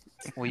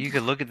 Well, you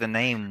could look at the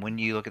name when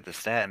you look at the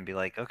stat and be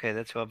like, okay,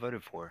 that's who I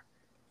voted for.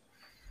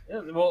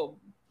 Yeah, well,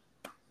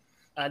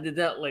 I did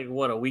that like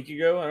a week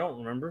ago. I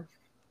don't remember.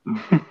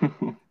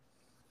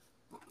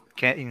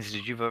 Cattings,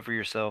 did you vote for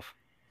yourself?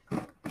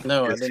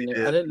 No, Yes, I you didn't.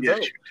 did. I didn't Yes,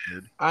 vote. you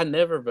did. I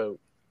never vote.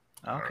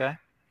 Okay.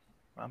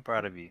 I'm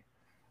proud of you.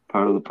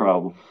 Part of the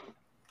problem.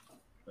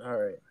 All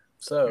right.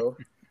 So,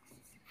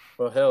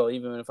 well, hell,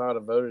 even if I would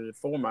have voted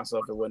for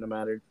myself, it wouldn't have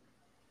mattered.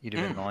 You'd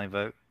have been the only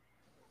vote.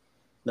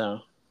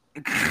 No,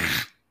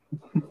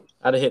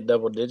 I'd have hit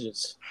double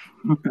digits.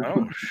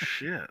 Oh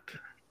shit!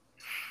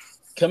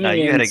 Coming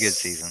you in, had a good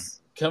season.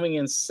 Coming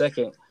in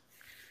second.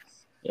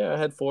 Yeah, I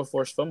had 4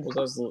 forced fumbles.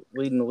 I was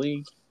leading the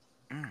league.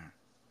 Mm.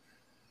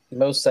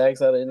 Most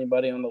sacks out of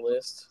anybody on the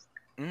list.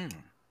 Mm.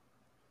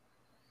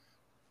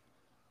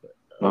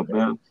 Not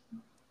bad.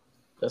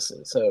 That's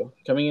it. So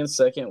coming in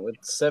second with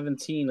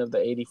 17 of the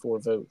 84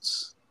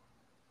 votes,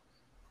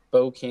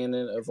 Bo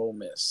Cannon of Ole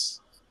Miss.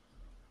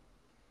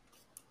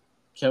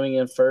 Coming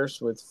in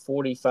first with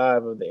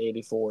 45 of the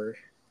 84,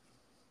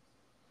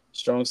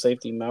 strong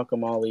safety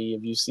Malcolm Ali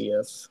of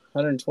UCF.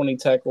 120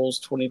 tackles,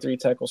 23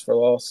 tackles for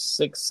loss,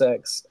 6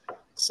 sacks,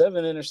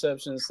 7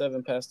 interceptions,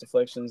 7 pass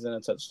deflections, and a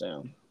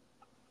touchdown.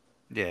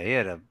 Yeah, he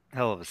had a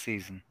hell of a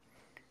season.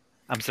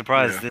 I'm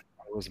surprised Yeah. this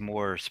was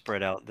more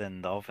spread out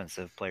than the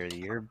offensive player of the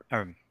year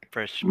or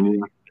freshman, Yeah.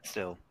 but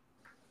still.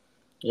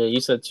 Yeah, you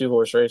said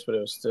 2-horse race, but it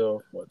was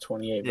still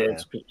 28 Yeah.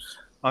 votes.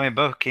 I mean,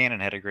 Bo Cannon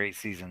had a great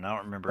season. I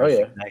don't remember Oh, his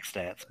yeah. exact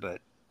stats, but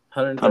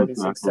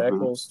 136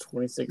 tackles,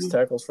 26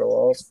 tackles for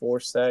loss, 4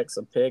 sacks,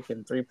 a pick,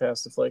 and 3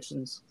 pass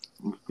deflections.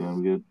 That's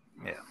damn good.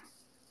 yeah.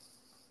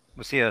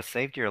 Was he a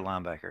safety or a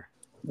linebacker?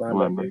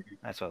 Linebacker.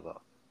 That's what I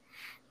thought.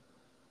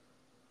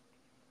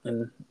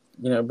 And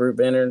Brute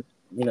Banner,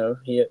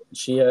 he had,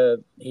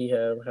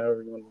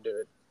 however you want to do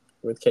it,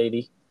 with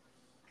Katie.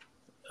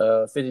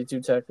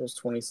 52 tackles,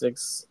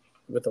 26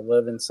 with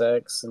 11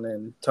 sacks, and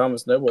then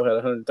Thomas Noble had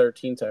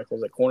 113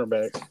 tackles at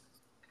cornerback.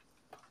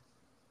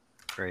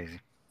 Crazy.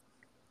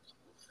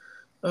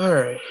 All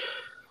right,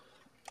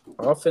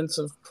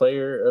 offensive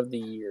player of the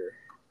year,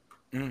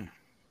 Mm.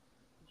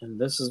 and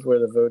this is where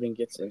the voting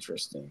gets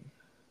interesting.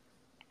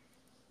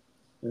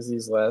 Is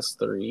these last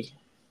 3.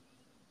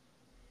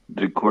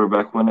 Did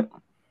quarterback win it?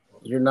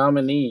 Your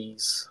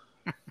nominees: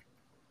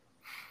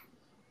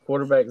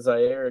 quarterback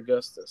Zaire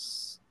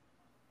Augustus,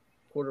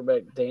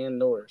 quarterback Dan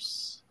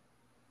Norris,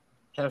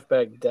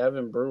 halfback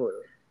Davin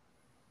Brewer,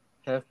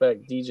 halfback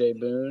DJ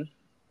Boone,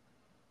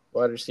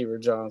 wide receiver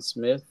John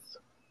Smith,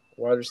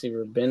 wide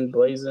receiver Ben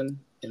Blazin,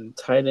 and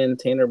tight end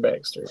Tanner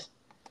Baxter.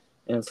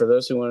 And for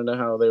those who want to know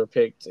how they were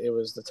picked, it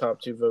was the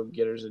top 2 vote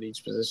getters at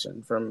each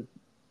position from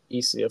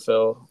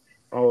ECFL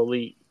All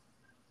Elite.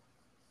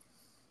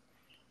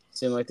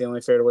 Seemed like the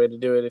only fair way to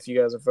do it. If you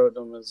guys are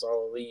voting them as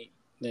All Elite,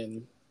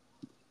 then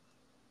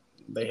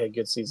they had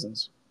good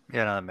seasons.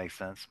 Yeah, no, that makes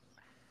sense.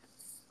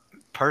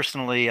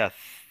 Personally, I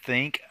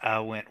think I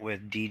went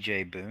with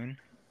DJ Boone.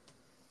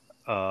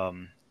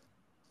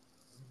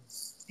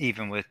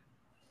 Even with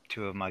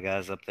 2 of my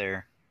guys up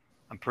there,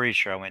 I'm pretty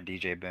sure I went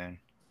DJ Boone.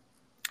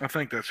 I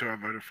think that's who I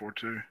voted for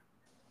too.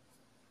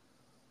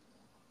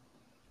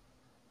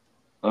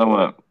 I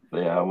went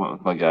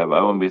with my guy, but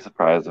I wouldn't be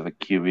surprised if a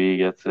QB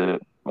gets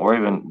it, or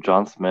even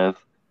John Smith.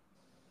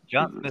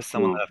 John Smith's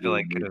someone that I feel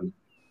like could have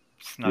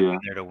snuck Yeah. in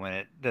there to win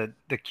it. The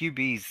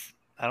QBs,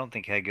 I don't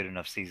think had good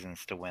enough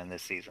seasons to win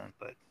this season,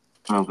 but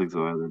I don't think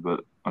so either,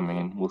 but I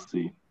mean, we'll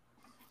see.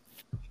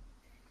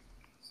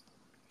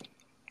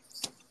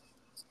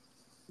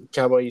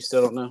 Cowboy, you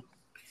still don't know?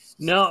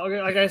 No,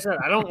 like I said,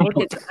 I don't look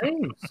at the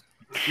names.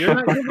 You're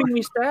not giving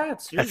me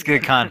stats. that's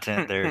good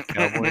content there,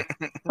 Cowboy.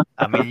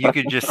 I mean, you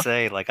could just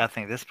say, like, I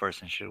think this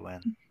person should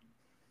win.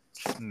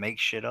 Just make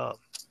shit up.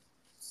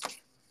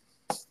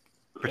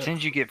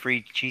 Pretend you get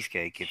free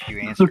cheesecake if you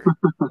answer.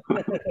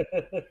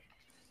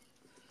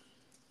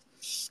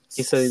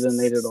 He said he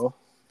didn't eat it all.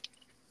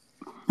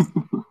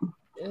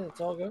 Yeah,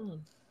 it's all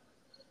gone.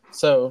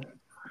 So,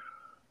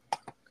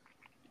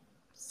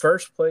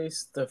 first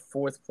place to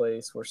 4th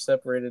place were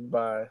separated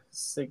by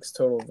 6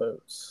 total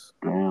votes.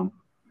 Damn.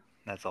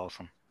 That's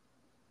awesome.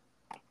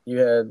 You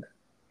had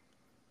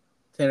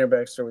Tanner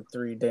Baxter with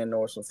 3, Dan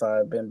Norris with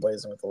 5, Ben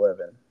Blazin with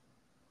 11.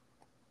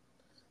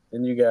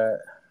 Then you got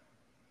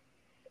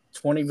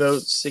 20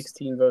 votes,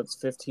 16 votes,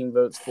 15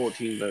 votes,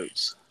 14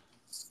 votes.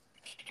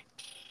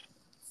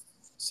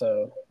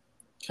 So,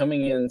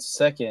 coming in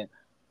second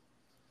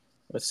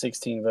with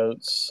 16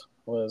 votes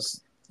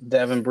was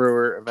Davin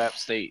Brewer of App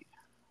State.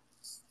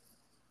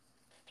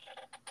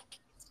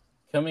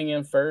 Coming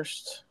in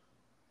first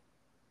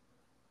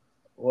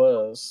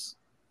was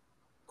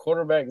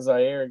quarterback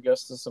Zaire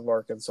Augustus of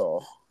Arkansas.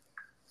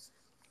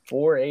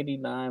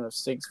 489 of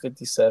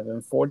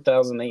 657,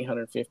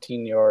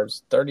 4,815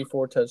 yards,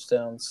 34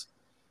 touchdowns,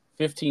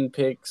 15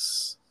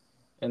 picks,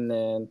 and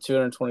then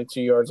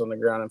 222 yards on the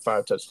ground and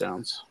 5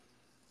 touchdowns.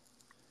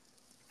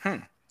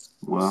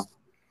 Wow.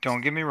 Don't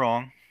get me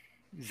wrong.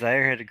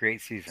 Zaire had a great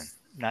season.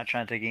 Not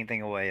trying to take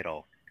anything away at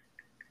all.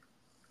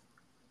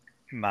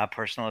 In my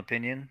personal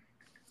opinion,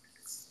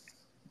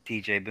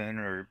 DJ Boone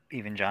or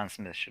even John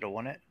Smith should have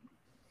won it.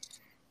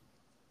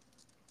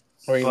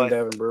 Or even But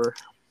Davin Brewer.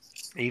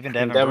 even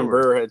Davin Davin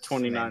Brewer. Brewer had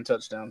 29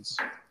 touchdowns.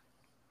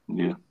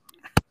 Yeah.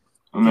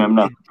 I mean, I'm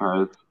not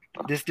surprised.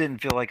 This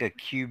didn't feel like a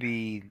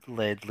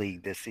QB-led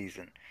league this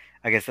season.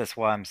 I guess that's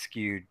why I'm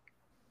skewed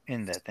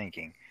in that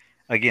thinking.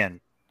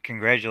 Again,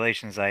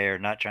 congratulations, Zaire,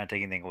 not trying to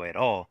take anything away at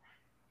all,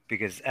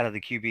 because out of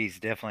the QBs,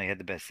 definitely had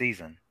the best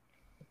season.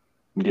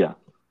 Yeah.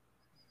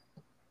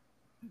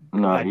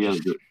 No,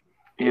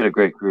 he had a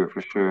great career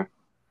for sure.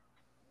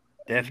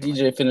 Definitely.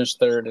 DJ finished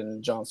third,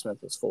 and John Smith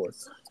was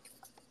fourth.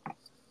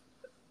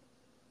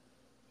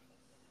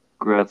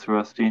 Congrats,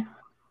 Rusty.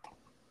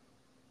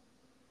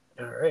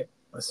 All right,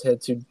 let's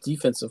head to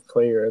Defensive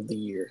Player of the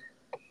Year.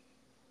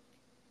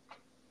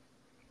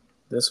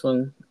 This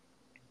one,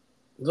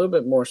 a little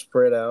bit more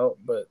spread out,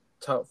 but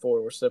top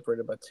four were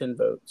separated by 10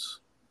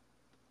 votes.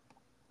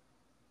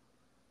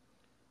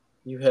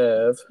 You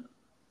have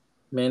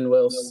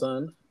Manuel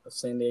Sun of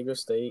San Diego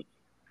State,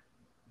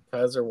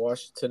 Kaiser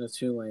Washington of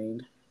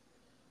Tulane,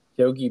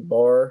 Yogi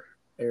Barr,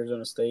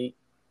 Arizona State,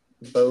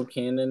 Bo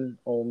Cannon,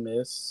 Ole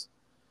Miss,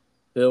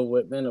 Bill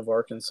Whitman of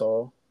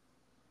Arkansas,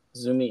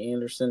 Zumi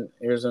Anderson,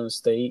 Arizona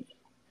State,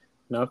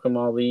 Malcolm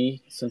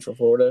Ali, Central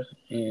Florida,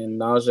 and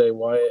Najee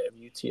Wyatt of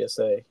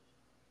UTSA.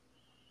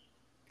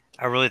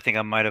 I really think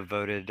I might have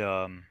voted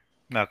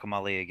Malcolm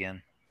Ali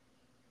again.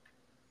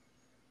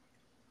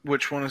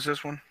 Which one is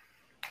this one?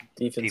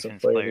 Defensive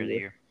Player of the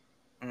Year.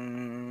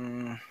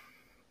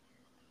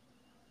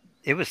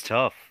 It was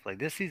tough. Like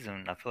this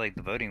season, I feel like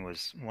the voting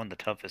was one of the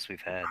toughest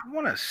we've had. I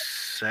want to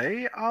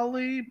say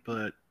Ali,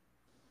 but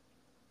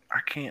I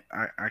can't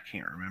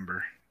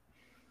remember.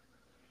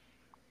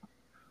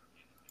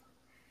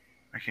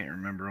 I can't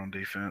remember on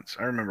defense.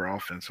 I remember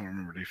offense. I don't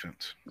remember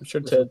defense. I'm sure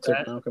Ted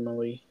took Malcolm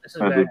Ali. This is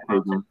bad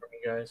content for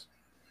you guys.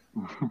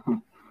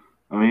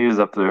 I mean, he was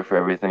up there for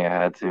everything I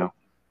had to.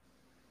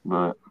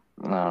 But,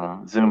 I don't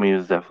know. Zumi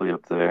is definitely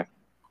up there.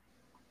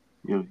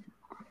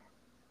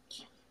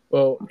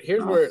 Well,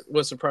 here's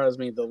what surprised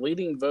me. The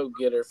leading vote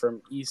getter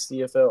from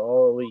ECFL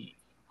All Elite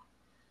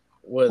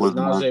was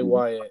Najee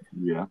Wyatt.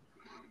 Yeah.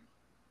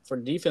 For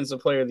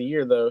Defensive Player of the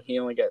Year, though, he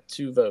only got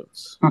 2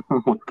 votes.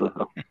 What the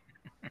hell?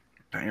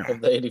 Damn.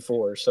 Of the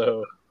 84,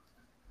 so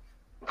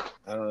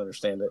I don't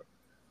understand it.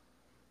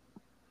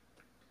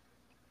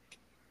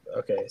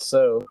 Okay,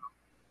 so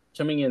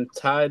coming in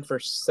tied for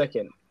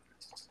second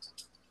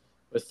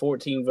with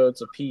 14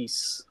 votes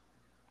apiece,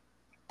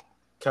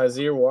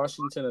 Kaiser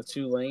Washington of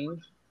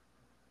Tulane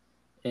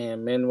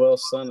and Manuel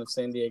Sun of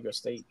San Diego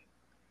State.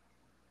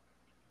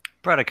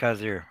 Proud of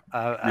Kaiser.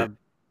 I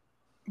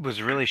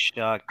was really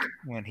shocked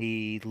when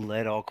he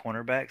led all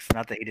cornerbacks.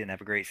 Not that he didn't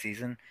have a great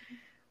season.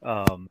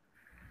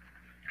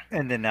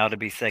 And then now to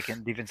be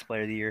second Defensive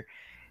Player of the Year.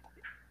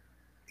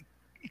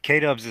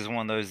 K-Dubs is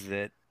one of those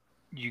that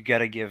you got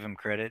to give him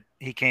credit.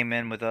 He came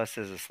in with us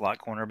as a slot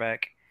cornerback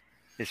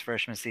his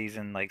freshman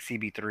season, like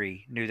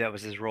CB3. Knew that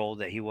was his role,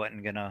 that he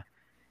wasn't going to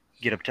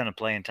get a ton of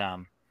playing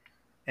time.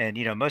 And,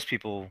 you know, most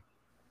people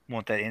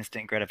want that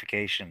instant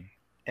gratification.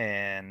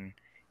 And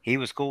he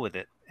was cool with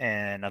it.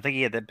 And I think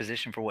he had that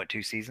position for,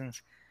 2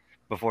 seasons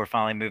before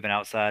finally moving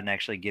outside and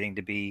actually getting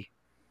to be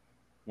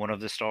one of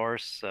the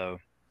stars. So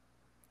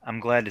I'm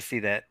glad to see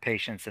that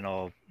patience and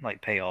all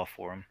pay off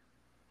for him.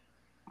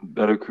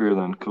 Better career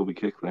than Kobe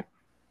Kichler.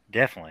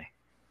 Definitely.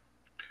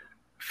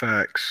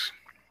 Facts.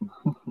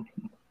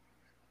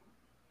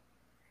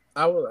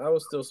 I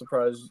was still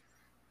surprised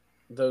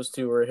those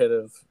two were ahead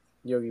of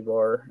Yogi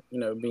Barr,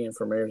 being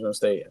from Arizona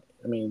State.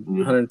 I mean,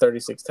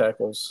 136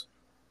 tackles.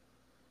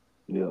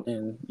 Yeah.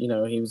 And,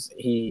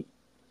 he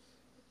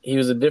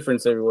was a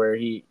difference everywhere.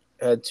 He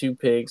had 2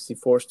 picks, he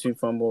forced 2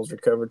 fumbles,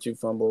 recovered 2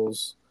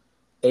 fumbles,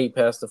 8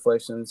 pass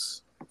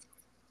deflections.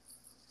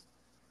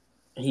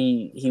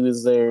 He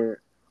was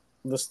there,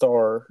 the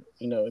star,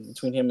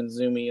 between him and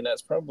Zumi, and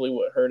that's probably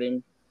what hurt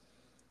him,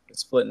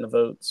 splitting the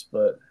votes.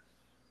 But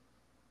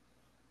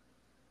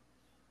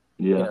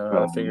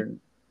I figured,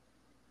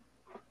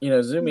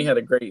 Zumi had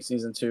a great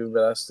season too,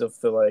 but I still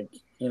feel like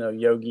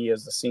Yogi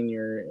as the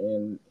senior,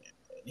 and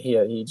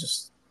he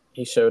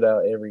showed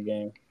out every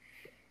game.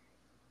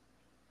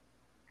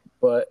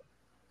 But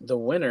the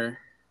winner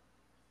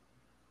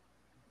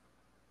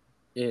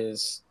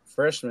is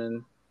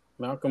freshman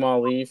Malcolm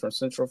Ali from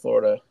Central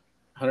Florida.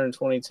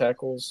 120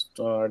 tackles.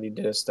 I already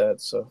did his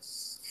stats, so.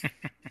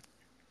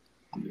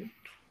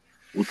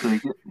 We'll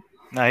take it.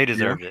 No, he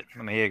deserved it. I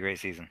mean, he had a great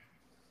season.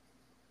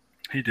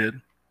 He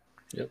did.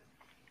 Yep.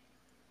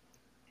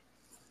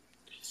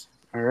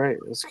 All right,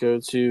 let's go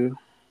to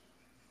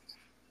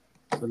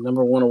the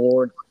number 1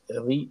 award,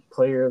 Elite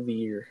Player of the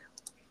Year.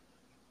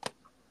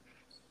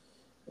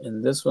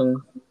 And this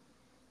one,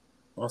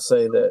 I'll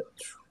say that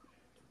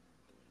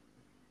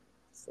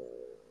 4,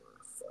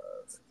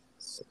 5,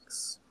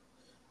 6.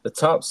 The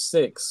top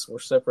 6 were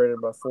separated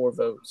by 4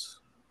 votes.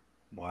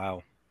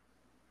 Wow.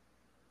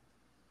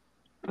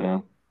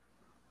 Yeah.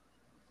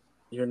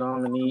 Your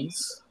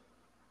nominees: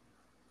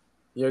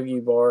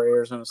 Yogi Barr,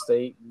 Arizona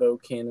State; Bo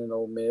Cannon,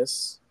 Ole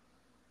Miss;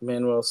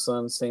 Manuel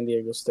Sun, San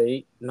Diego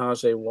State.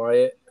 Najee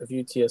Wyatt of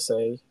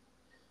UTSA.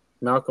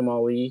 Malcolm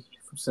Ali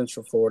from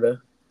Central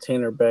Florida.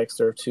 Tanner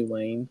Baxter of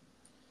Tulane.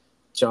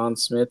 John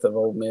Smith of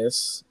Ole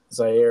Miss.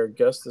 Zaire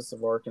Augustus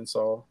of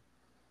Arkansas.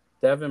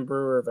 Davin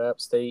Brewer of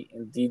App State.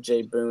 And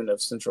DJ Boone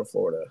of Central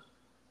Florida.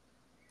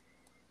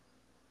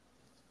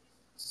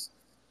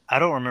 I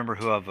don't remember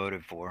who I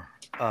voted for,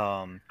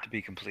 to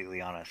be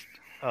completely honest.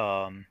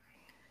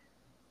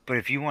 But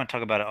if you want to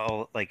talk about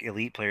all like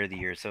elite player of the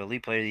year, so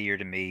elite player of the year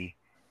to me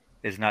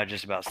is not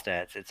just about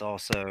stats. It's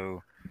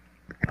also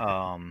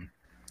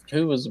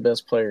who was the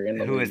best player in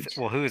the league?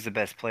 Who is the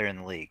best player in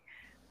the league?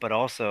 But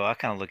also, I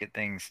kind of look at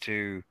things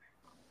too,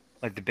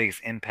 like the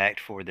biggest impact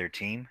for their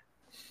team.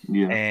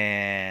 Yeah.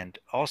 And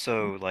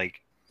also,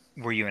 like,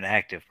 were you an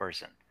active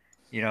person?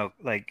 You know,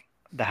 like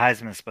the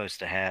Heisman's supposed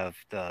to have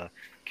the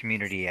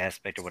community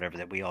aspect or whatever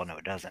that we all know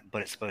it doesn't,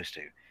 but it's supposed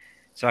to.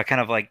 So I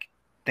kind of like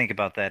think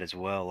about that as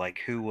well. Like,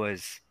 who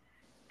was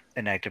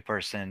an active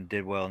person,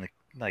 did well in the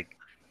like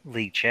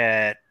league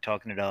chat,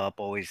 talking it up,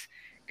 always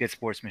good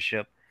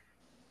sportsmanship.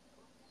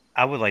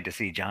 I would like to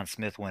see John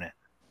Smith win it.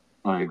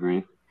 I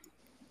agree.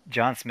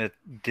 John Smith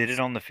did it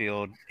on the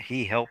field.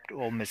 He helped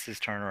Ole Miss's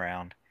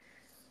turnaround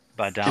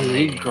by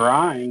dominating. He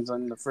grinds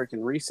on the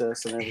freaking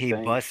recess and everything.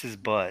 He busts his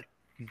butt,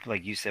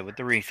 like you said, with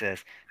the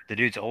recess. The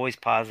dude's always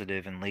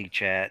positive in league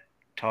chat,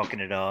 talking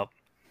it up.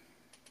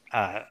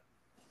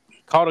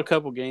 Called a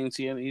couple games.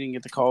 He didn't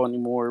get the call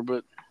anymore,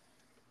 but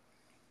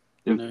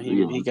he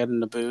got in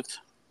the booth.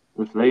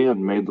 If they had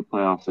made the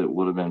playoffs, it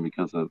would have been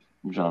because of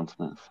John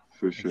Smith,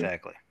 for sure.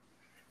 Exactly.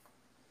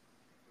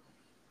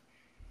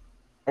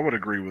 I would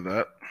agree with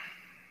that.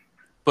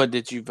 But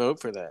did you vote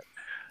for that?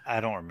 I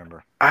don't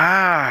remember.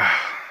 I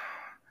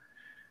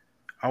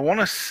want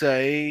to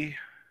say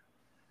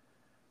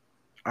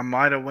I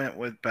might have went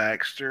with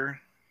Baxter.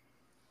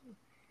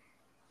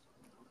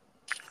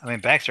 I mean,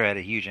 Baxter had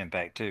a huge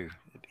impact too.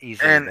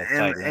 Easily and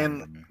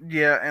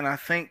and I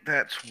think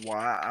that's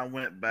why I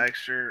went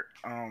Baxter.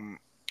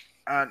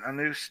 I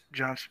knew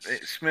John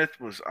Smith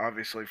was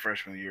obviously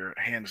freshman of the year,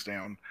 hands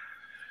down,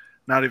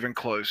 not even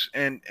close,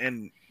 and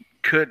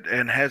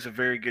has a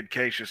very good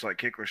case, just like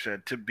Kichler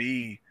said, to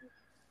be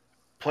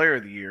player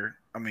of the year.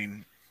 I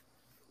mean,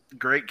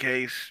 great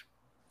case,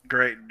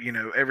 great,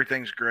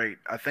 everything's great.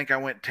 I think I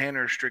went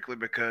Tanner strictly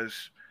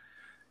because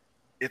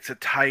it's a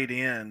tight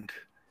end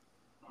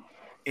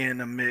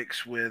in a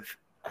mix with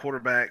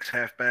quarterbacks,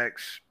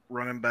 halfbacks,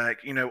 running back,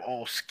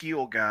 all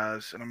skill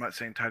guys. And I'm not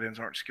saying tight ends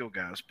aren't skill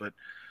guys, but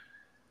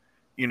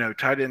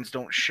tight ends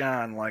don't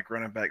shine like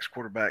running backs,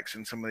 quarterbacks,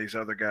 and some of these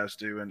other guys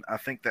do. And I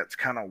think that's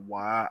kind of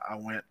why I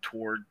went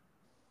toward,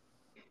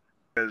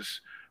 because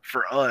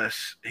for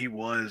us, he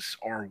was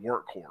our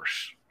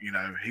workhorse.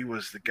 He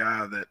was the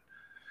guy that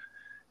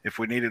if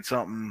we needed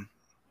something,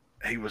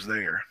 he was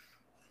there.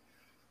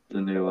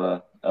 The new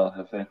El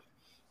Jefe.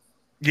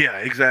 Yeah,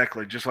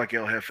 exactly. Just like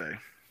El Jefe.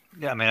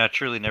 Yeah, I mean, I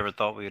truly never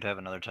thought we would have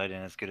another tight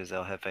end as good as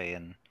El Jefe.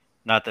 And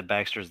not that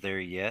Baxter's there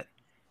yet,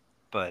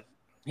 but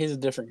he's a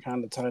different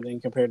kind of tight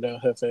end compared to El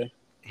Jefe.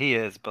 He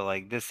is, but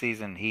like this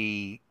season,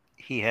 he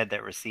had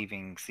that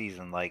receiving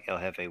season like El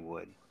Jefe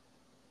would.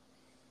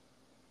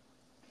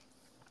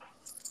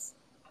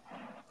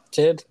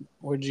 Ted,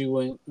 where'd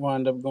you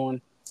wind up going?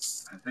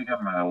 I think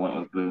I might have went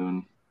with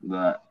Boone,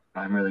 but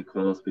I'm really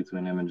close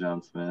between him and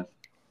John Smith.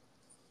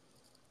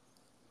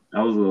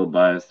 I was a little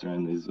biased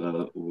during these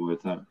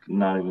awards.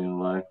 Not even gonna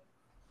lie.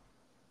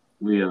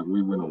 We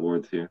win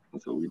awards here.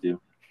 That's what we do.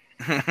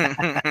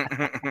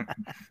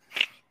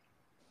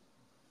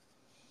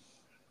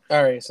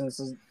 All right, since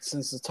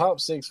the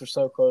top six were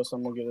so close,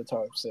 I'm gonna get the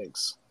top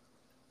six.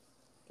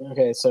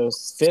 Okay, so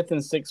fifth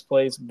and sixth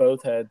place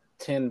both had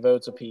 10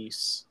 votes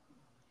apiece.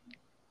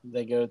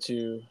 They go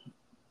to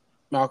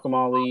Malcolm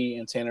Ali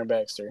and Tanner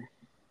Baxter.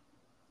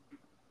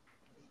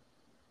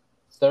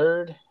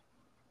 Third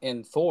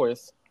and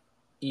fourth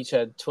each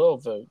had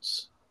 12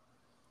 votes.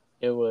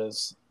 It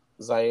was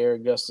Zaire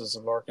Augustus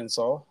of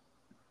Arkansas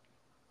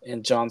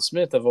and John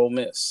Smith of Ole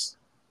Miss.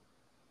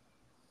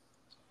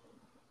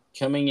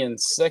 Coming in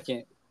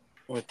second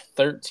with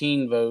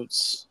 13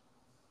 votes,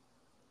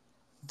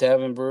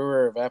 Davin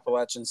Brewer of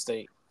Appalachian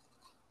State.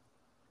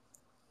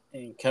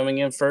 And coming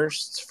in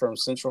first from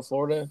Central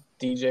Florida,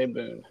 DJ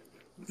Boone.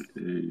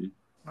 Okay.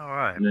 All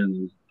right.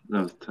 Man,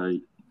 that was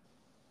tight.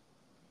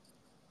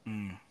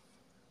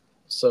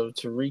 So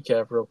to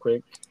recap real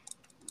quick,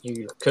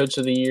 your coach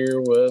of the year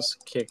was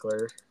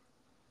Kichler.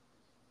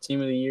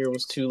 Team of the year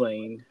was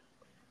Tulane.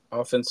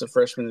 Offensive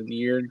freshman of the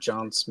year,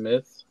 John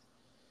Smith.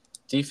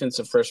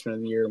 Defensive freshman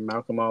of the year,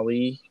 Malcolm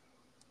Ali.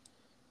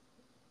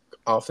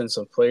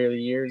 Offensive player of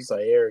the year,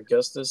 Zaire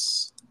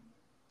Augustus.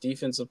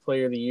 Defensive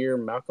player of the year,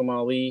 Malcolm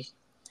Ali.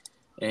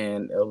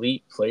 And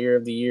elite player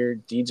of the year,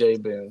 DJ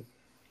Boone.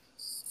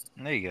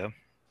 There you go.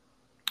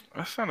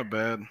 That's not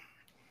bad.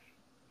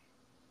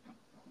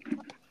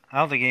 I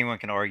don't think anyone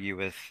can argue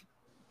with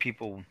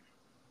people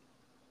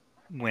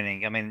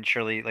winning. I mean,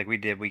 surely, like we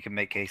did, we can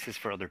make cases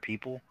for other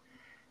people.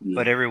 Yeah.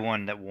 But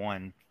everyone that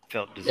won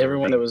felt deserving.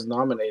 Everyone that was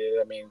nominated,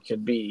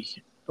 could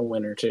be a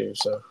winner too.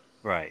 So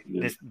Right.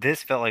 Yeah.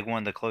 This felt like one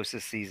of the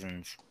closest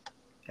seasons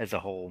as a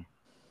whole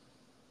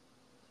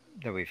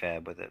that we've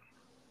had with it.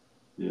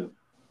 Yeah.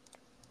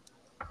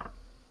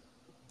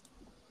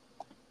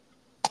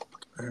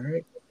 all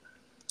right.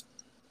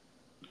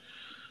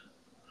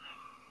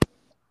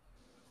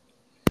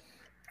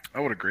 I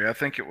would agree. I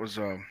think it was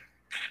a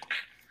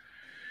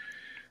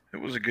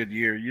good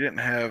year. You didn't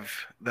have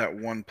that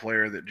one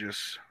player that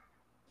just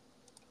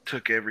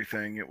took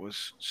everything. It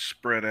was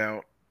spread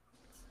out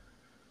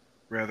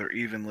rather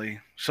evenly.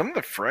 Some of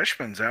the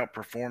freshmen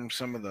outperformed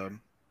some of the,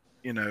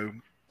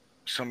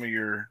 some of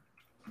your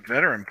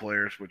veteran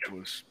players, which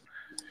was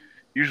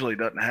usually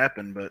doesn't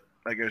happen, but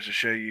that goes to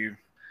show you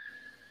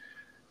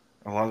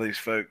a lot of these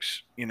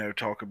folks,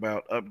 talk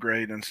about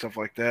upgrade and stuff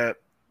like that.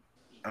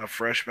 A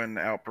freshman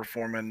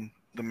outperforming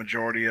the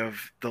majority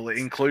of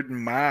including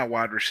my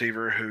wide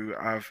receiver, who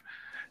I've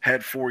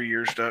had 4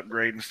 years to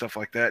upgrade and stuff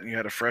like that. And you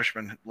had a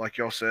freshman, like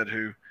y'all said,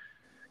 who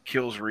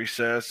kills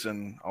recess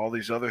and all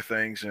these other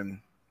things and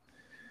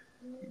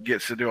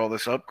gets to do all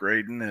this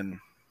upgrading and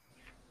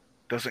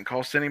doesn't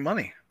cost any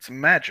money. It's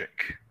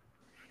magic.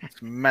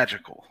 It's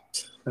magical.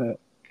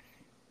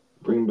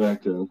 Bring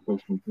back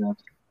freshman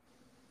caps.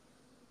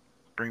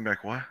 Bring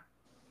back what?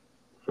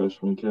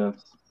 Freshman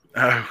caps.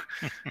 Oh,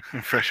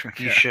 freshman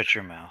You cap. shut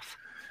your mouth.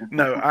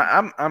 No,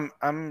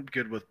 I'm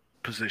good with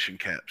position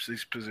caps.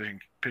 These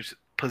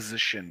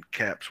position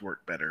caps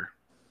work better.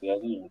 Yeah,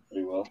 they do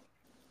pretty well.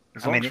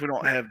 As long as we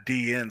don't have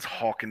DNs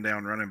hawking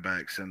down running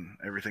backs, and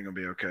everything will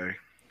be okay.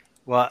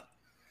 Well,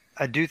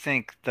 I do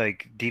think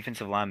like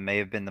defensive line may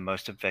have been the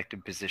most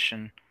effective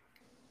position.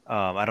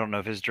 I don't know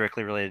if it's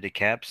directly related to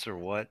caps or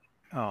what,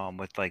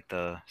 with like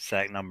the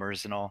sack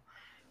numbers and all.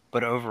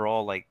 But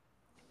overall, like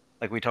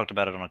we talked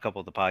about it on a couple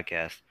of the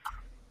podcasts,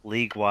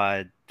 league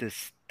wide, the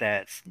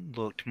stats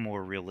looked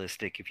more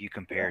realistic if you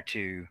compare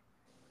to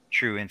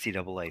true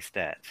NCAA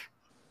stats.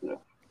 Yeah.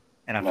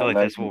 And I feel like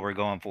that's what we're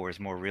going for,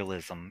 is more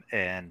realism.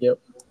 And Yep.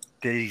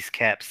 these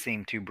caps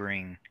seem to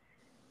bring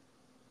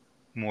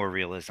more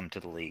realism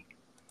to the league.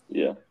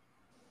 Yeah.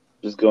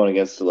 Just going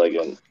against like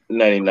a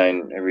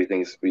 99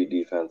 everything speed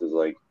defense is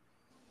like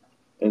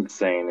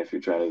insane if you're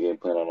trying to game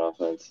plan on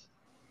offense.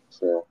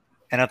 So.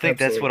 And I think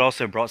that's what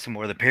also brought some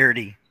more of the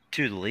parity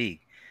to the league,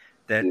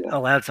 that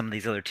allowed some of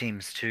these other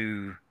teams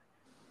to,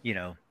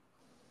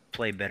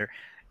 play better.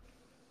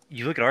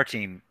 You look at our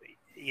team,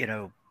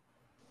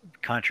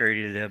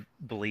 contrary to the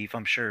belief,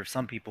 I'm sure, of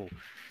some people,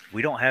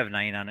 we don't have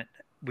 99.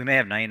 We may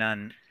have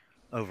 99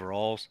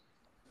 overalls,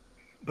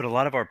 but a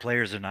lot of our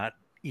players are not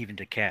even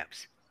to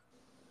caps.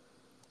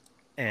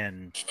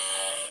 And,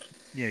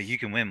 you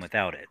can win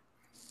without it.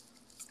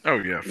 Oh,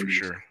 yeah, for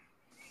sure.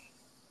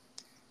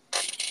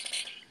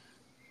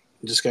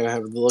 Just got to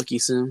have the lucky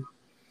sim.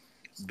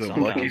 The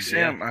lucky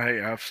sim.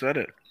 Yeah. I've said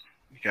it.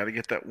 You got to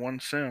get that one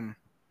sim.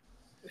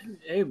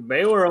 Hey,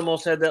 Baylor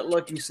almost had that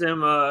lucky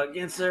sim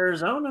against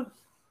Arizona.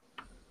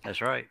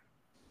 That's right.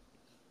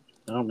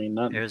 I don't mean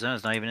nothing.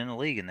 Arizona's not even in the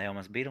league, and they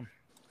almost beat them.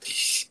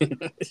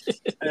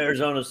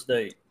 Arizona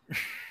State.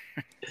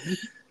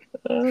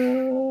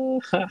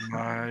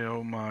 My,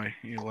 oh my.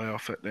 You lay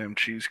off that damn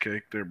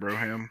cheesecake there,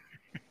 Broham.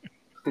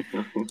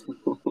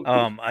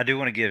 I do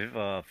want to give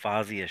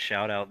Fozzie a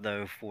shout out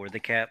though for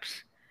the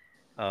caps.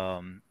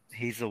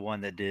 He's the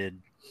one that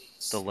did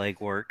the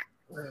legwork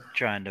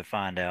trying to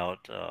find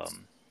out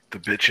the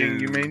bitching.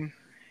 You mean?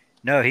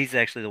 No, he's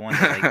actually the one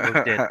that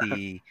looked at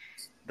the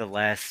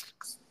last.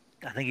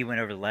 I think he went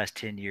over the last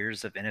 10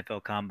 years of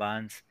NFL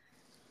combines.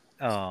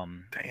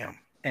 Damn.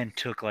 And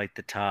took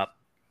the top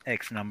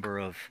X number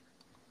of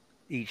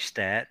each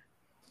stat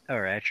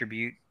or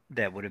attribute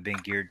that would have been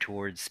geared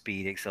towards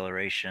speed,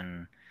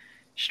 acceleration,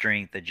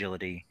 strength,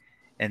 agility,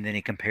 and then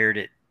he compared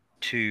it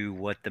to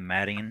what the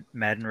Madden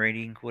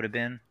rating would have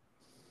been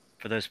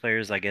for those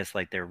players, I guess,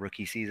 their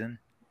rookie season,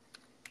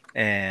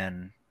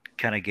 and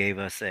kind of gave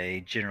us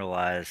a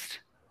generalized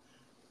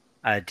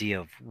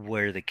idea of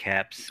where the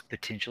caps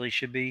potentially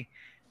should be.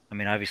 I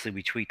mean, obviously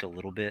we tweaked a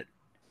little bit,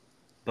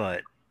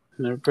 but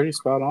they're pretty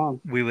spot on.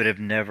 We would have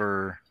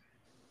never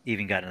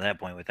even gotten to that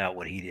point without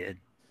what he did.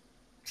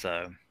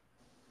 So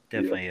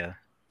definitely a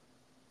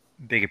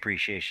big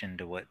appreciation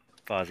to what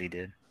Fozzie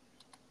did.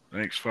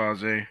 Thanks,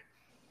 Fozzie.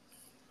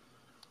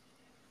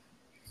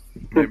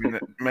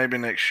 Maybe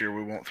next year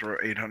we won't throw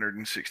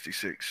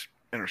 866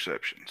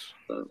 interceptions.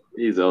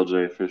 He's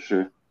LJ for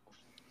sure.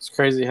 It's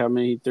crazy how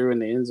many he threw in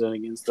the end zone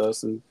against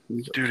us. And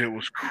dude, it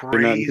was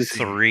crazy.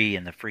 3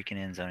 in the freaking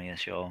end zone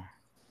against y'all.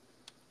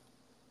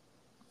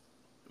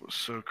 It was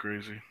so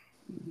crazy.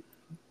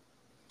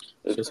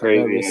 It's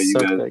crazy how you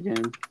guys. That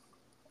game.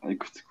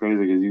 It's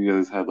crazy because you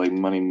guys have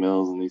Money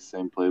Mills in these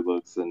same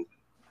playbooks, and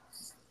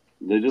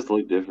they just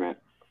look different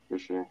for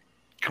sure.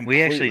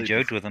 We actually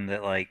joked with them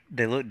that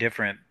they look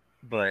different,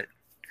 but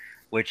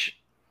which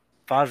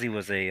Fozzie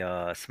was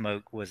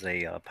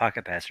a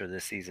pocket passer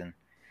this season,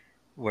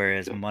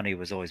 whereas Money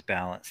was always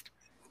balanced.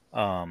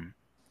 But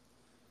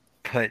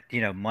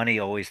Money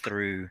always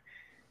threw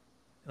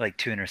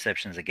 2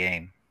 interceptions a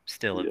game,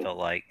 Still, it felt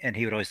like, and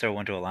he would always throw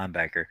one to a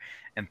linebacker,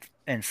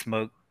 and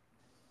Smoke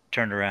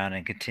turned around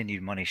and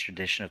continued Money's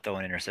tradition of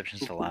throwing interceptions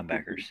to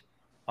linebackers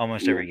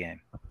almost every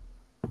game.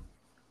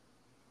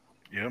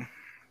 Yeah.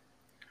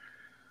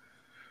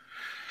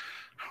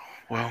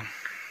 Well,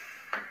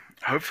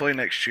 hopefully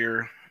next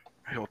year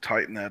he'll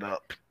tighten that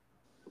up.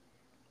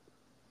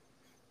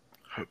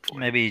 Hopefully.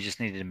 Maybe he just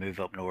needed to move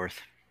up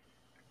north.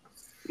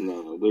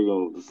 No, they're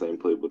going with the same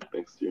playbook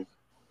next year.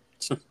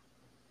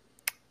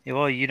 Yeah,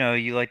 well,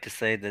 you like to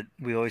say that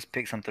we always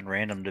pick something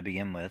random to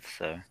begin with,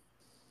 so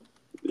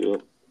Yeah.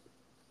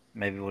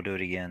 maybe we'll do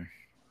it again.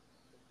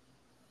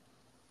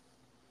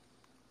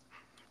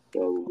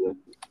 Probably.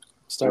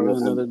 Start with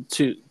another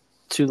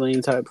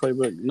Tulane type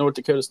playbook. North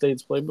Dakota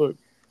State's playbook.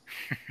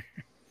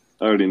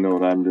 I already know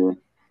what I'm doing.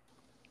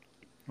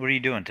 What are you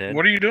doing, Ted?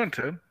 What are you doing,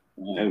 Ted?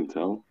 I didn't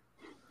tell.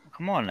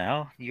 Come on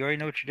now. You already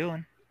know what you're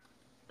doing.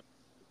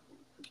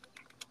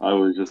 I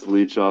would just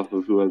leech off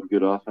of who has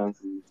good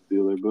offenses and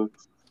steal their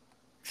books.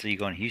 So you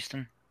going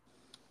Houston?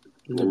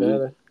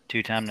 Nevada.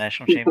 2-time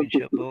national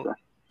championship book?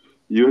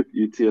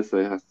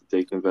 UTSA has to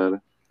take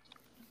Nevada.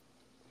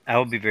 I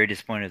would be very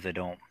disappointed if they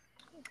don't.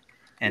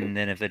 And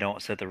then if they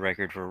don't set the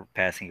record for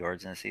passing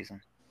yards in a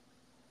season.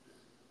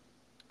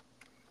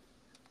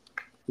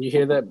 You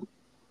hear that,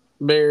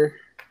 Bear?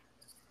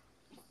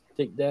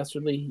 Dick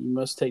Dastardly, you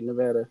must take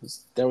Nevada.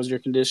 That was your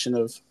condition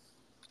of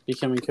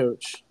becoming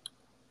coach.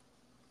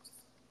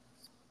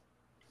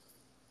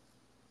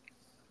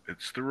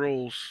 It's the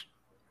rules.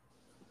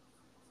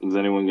 Is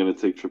anyone going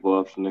to take triple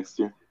option next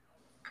year?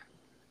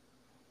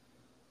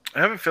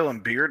 I have a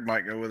feeling Beard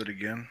might go with it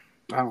again.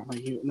 I don't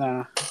think I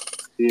don't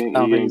He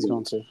think he's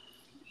going to.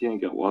 He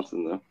ain't got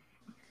Watson, though.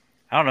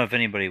 I don't know if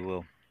anybody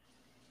will.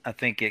 I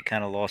think it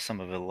kind of lost some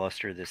of its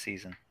luster this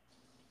season.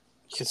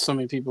 Because so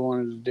many people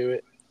wanted to do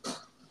it.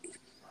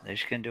 They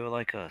just couldn't do it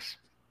like us.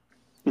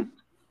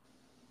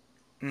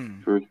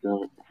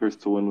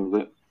 First to win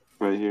with it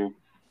right here.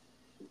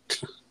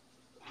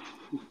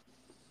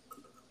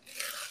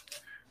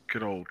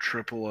 Good old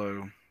Triple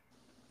O.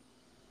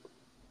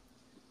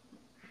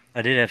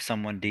 I did have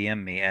someone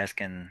DM me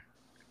asking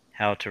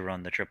how to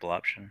run the triple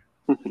option.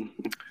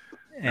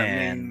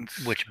 And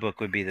which book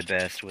would be the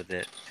best with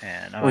it.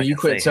 And you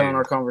quit telling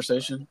our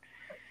conversation?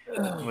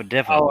 Well,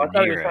 definitely. I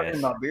thought you were talking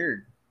about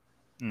Beard.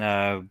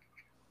 No.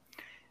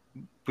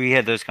 We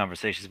had those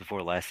conversations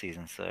before last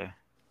season, so.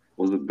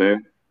 Was it Bear?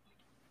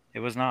 It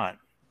was not.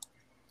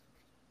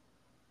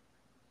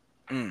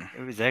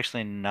 It was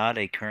actually not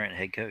a current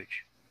head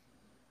coach.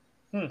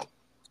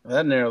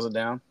 That narrows it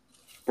down.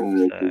 So.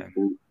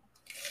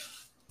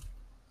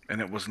 And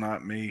it was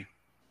not me.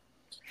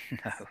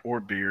 No. Or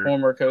Beard.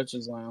 Former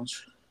coach's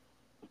lounge.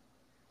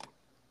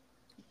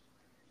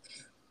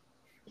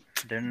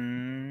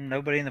 Then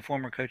nobody in the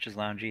former coach's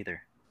lounge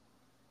either.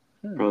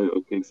 Probably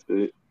OK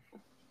State.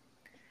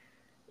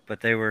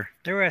 But they were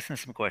asking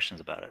some questions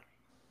about it.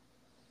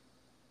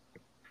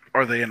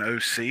 Are they an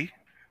OC?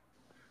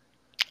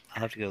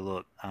 I'll have to go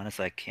look.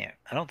 Honestly, I can't.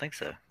 I don't think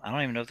so. I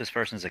don't even know if this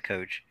person's a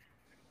coach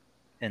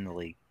in the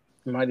league.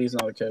 Mighty's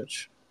not a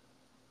coach.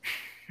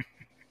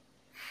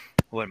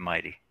 What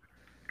Mighty?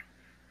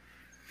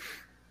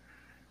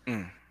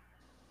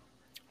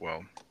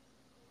 Well,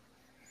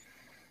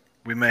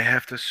 we may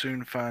have to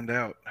soon find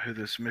out who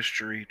this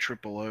mystery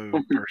Triple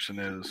O person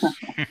is.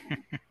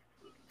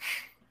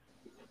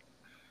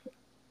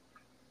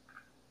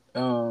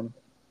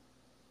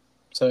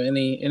 So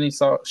any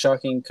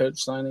shocking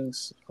coach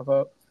signings pop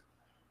up?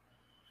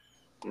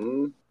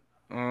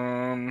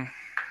 None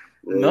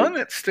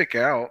that stick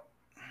out.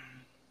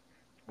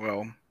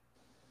 Well,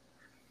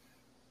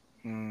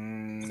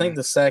 I think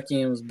the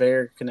Sakiem's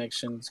Bear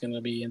connection is going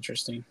to be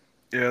interesting.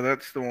 Yeah,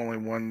 that's the only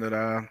one that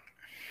I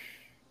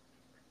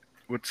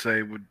would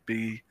say would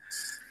be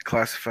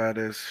classified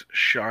as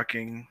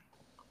shocking.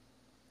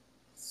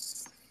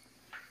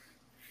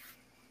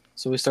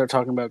 So we start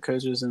talking about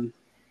coaches and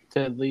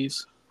Ted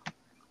leaves.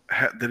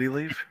 Did he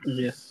leave?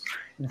 Yes.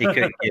 He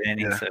couldn't get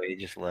any, so he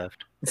just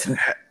left.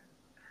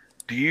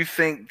 Do you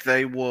think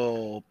they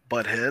will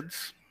butt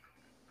heads?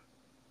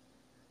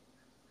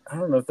 I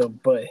don't know if they'll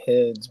butt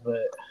heads,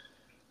 but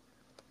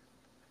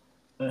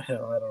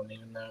hell, I don't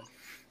even know.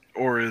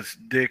 Or is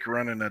Dick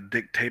running a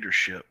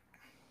dictatorship?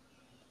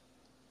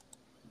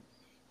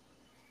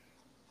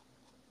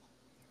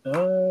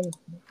 I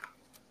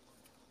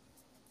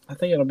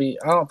think it'll be.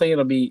 I don't think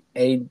it'll be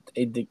a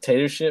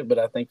dictatorship, but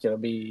I think it'll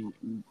be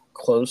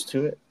close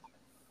to it.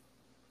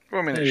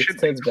 Well, I mean, it should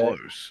be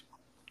close.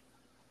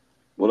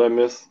 What'd I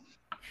miss?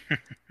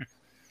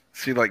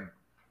 See, like,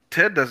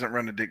 Ted doesn't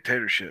run a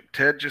dictatorship.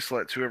 Ted just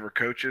lets whoever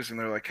coaches, and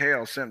they're like, "Hey,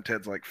 I'll send."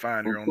 Ted's like,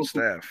 "Fine, you're on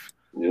staff."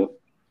 Yep.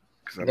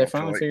 They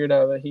finally figured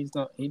out that he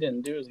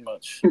didn't do as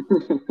much.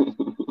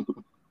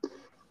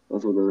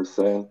 That's what they were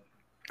saying.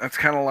 That's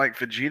kind of like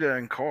Vegeta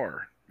and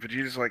Carr.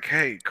 Vegeta's like,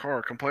 "Hey,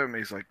 Carr, come play with me."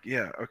 He's like,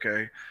 "Yeah,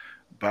 okay.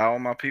 Buy all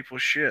my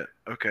people's shit.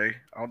 Okay,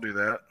 I'll do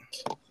that."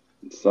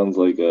 It sounds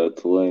like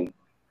Tulane,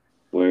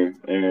 where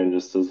Aaron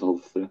just does all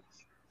the things.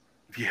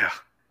 Yeah,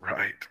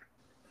 right.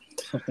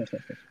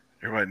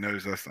 Everybody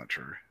knows that's not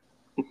true.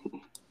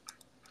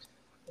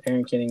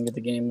 Aaron can't even get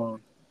the game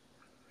on.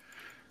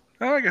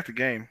 Oh, I got the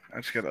game. I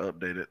just got to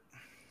update it.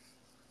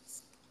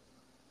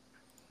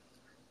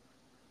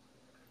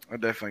 I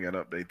definitely got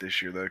to update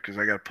this year, though, because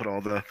I got to put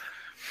all the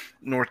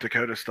North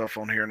Dakota stuff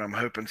on here, and I'm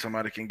hoping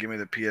somebody can give me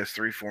the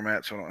PS3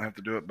 format so I don't have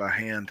to do it by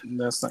hand.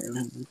 That's not going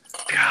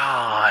to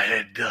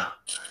happen. God.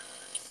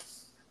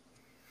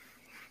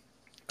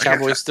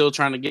 Cowboy's still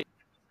trying to get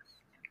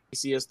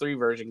CS3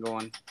 version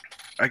going.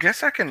 I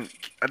guess I can.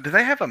 Do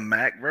they have a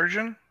Mac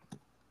version?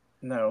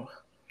 No.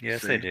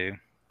 Yes, See. they do.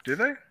 Do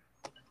they?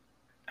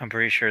 I'm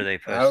pretty sure they I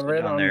posted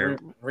read on on their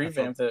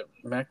revamp that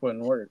Mac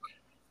wouldn't work.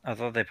 I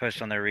thought they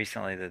posted on there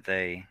recently that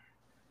they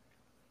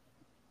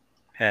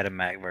had a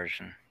Mac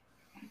version.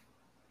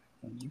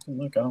 You can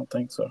look. I don't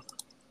think so.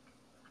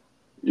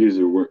 Use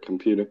your work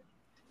computer.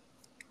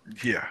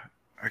 Yeah.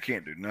 I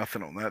can't do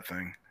nothing on that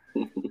thing.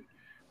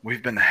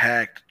 We've been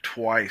hacked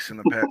twice in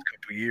the past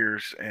couple of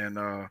years, and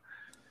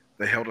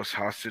they held us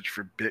hostage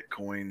for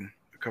Bitcoin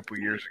a couple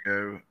of years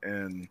ago,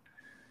 and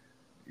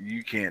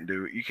you can't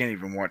do it. You can't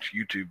even watch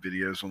YouTube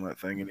videos on that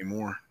thing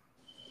anymore.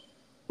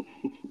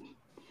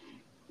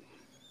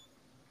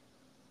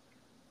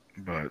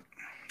 But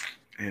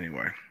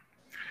anyway.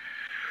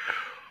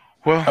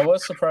 Well, I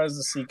was surprised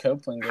to see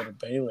Copeland go to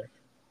Baylor.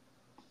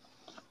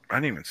 I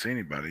didn't even see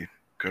anybody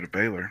go to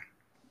Baylor.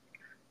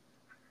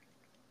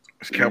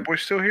 Is Cowboy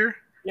still here?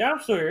 Yeah,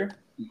 I'm still here.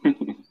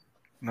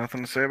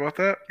 Nothing to say about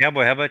that?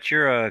 Cowboy, how about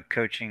your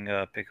coaching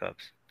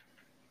pickups?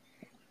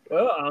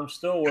 Well, I'm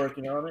still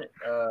working on it.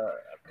 I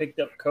picked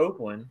up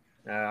Copeland.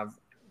 I've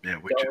Yeah,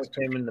 we dealt just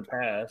with him in the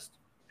past.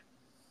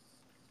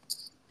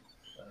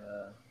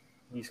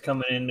 He's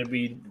coming in to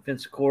be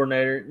defensive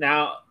coordinator.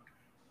 Now,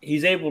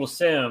 he's able to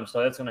sim,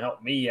 so that's going to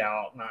help me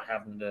out, not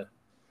having to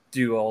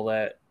do all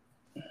that.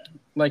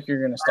 Like you're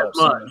going to start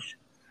Much.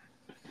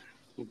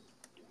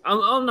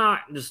 I'm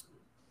not just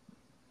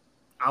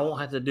 – I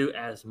won't have to do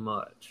as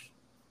much.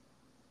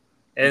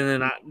 And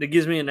then it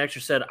gives me an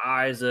extra set of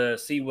eyes to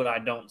see what I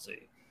don't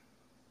see.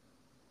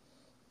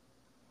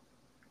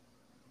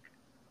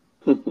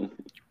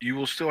 You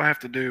will still have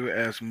to do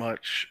as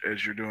much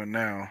as you're doing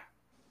now.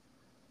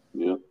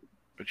 Yep.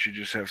 But you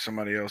just have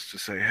somebody else to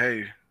say,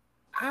 hey.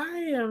 I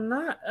am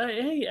not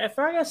hey, if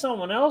I got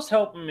someone else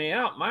helping me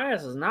out, my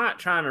ass is not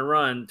trying to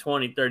run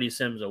 20, 30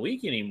 sims a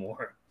week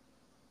anymore.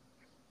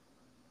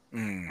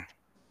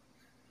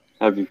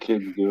 Have your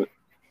kids do it.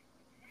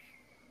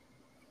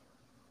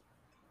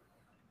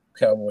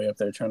 Cowboy up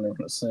there trying to run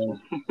a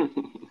sim.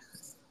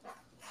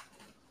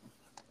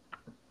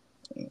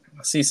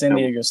 I see San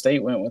Diego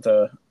State went with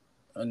a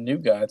new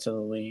guy to the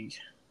league.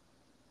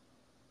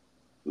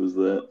 Who's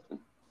that?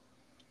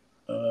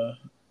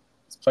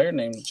 His player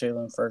name's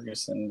Jalen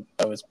Ferguson.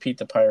 That was Pete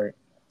the Pirate.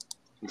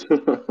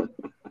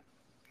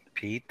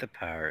 Pete the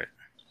Pirate.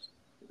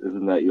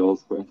 Isn't that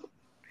y'all's friend?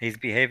 He's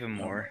behaving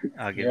more.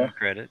 I'll give him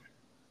credit.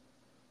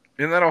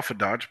 Isn't that off of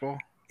dodgeball?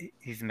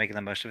 He's making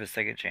the most of his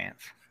second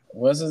chance.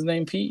 Was his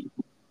name Pete?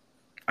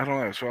 I don't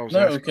know. That's what I was No,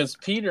 asking. because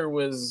Peter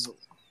was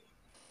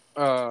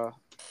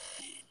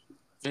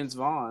Vince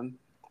Vaughn.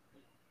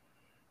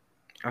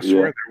 I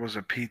swear there was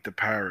a Pete the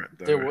Pirate,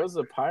 though. There was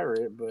a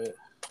pirate, but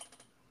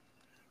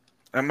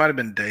That might have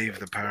been Dave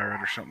the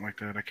Pirate or something like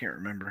that. I can't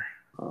remember.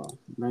 oh,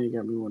 now you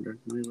got me wondering.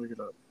 Let me look it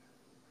up.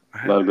 I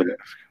had Might have to been-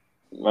 ask.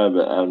 Might have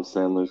been Adam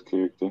Sandler's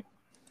character.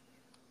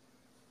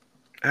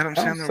 Adam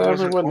Adam Sandler Sandler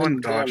wasn't wasn't on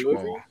in that movie?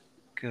 dodgeball.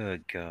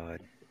 Good God.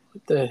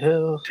 What the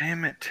hell?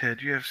 Damn it,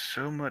 Ted. You have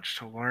so much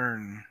to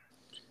learn.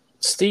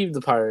 Steve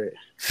the Pirate.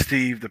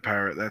 Steve the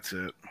Pirate. That's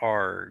it.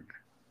 Arg.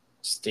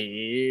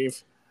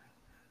 Steve.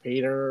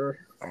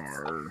 Peter.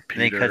 Or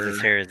And he cuts his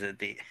Peter. hair at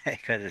the he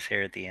cuts his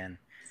hair at the end.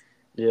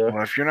 Yeah.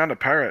 Well, if you're not a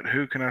pirate,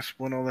 who can I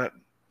split all that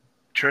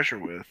treasure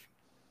with?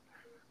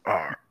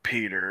 Or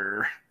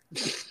Peter.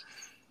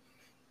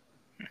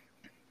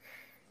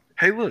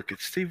 Hey, look.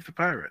 It's Steve the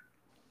Pirate.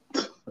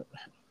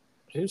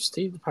 Who's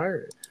Steve the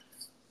Pirate?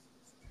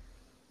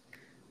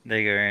 There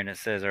you go, Aaron. It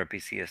says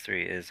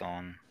RPCS3 is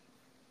on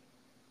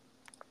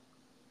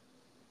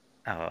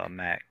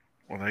Mac.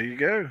 Well, there you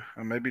go.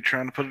 I may be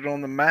trying to put it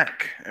on the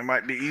Mac. It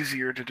might be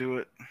easier to do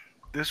it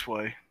this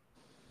way.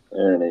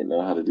 Aaron ain't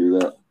know how to do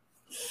that.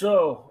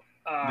 So,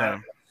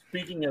 No.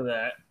 speaking of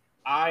that,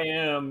 I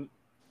am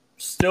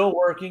still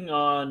working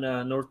on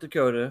North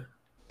Dakota,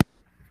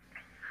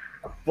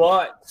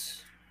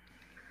 but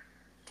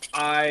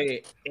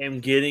I am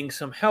getting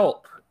some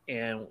help,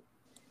 and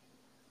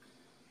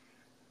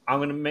I'm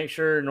going to make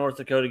sure North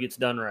Dakota gets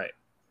done right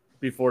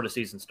before the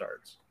season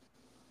starts.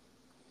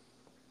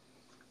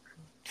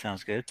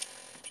 Sounds good.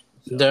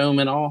 Dome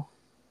and all.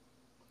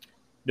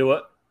 Do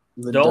what?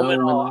 The Dome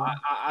and all.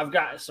 I've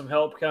got some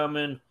help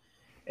coming,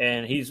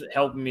 and he's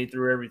helping me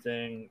through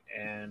everything.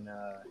 And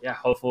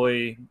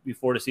hopefully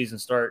before the season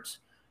starts,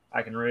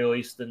 I can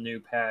release the new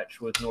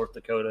patch with North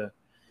Dakota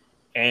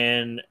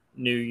and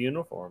new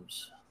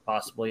uniforms,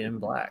 possibly in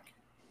black.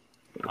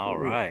 All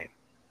right.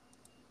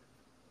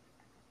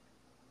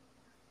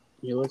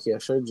 You're lucky I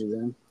showed you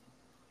then.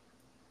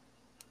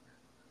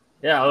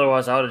 Yeah,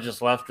 otherwise I would have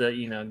just left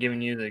it,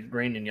 giving you the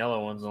green and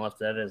yellow ones and left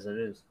that as it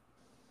is.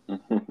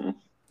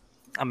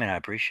 I mean, I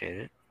appreciate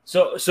it.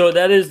 So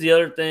that is the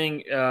other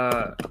thing,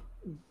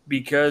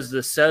 because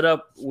the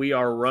setup we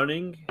are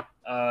running,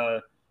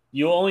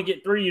 you'll only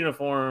get 3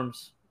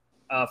 uniforms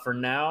for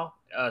now,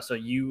 so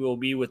you will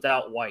be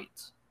without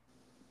whites.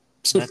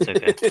 That's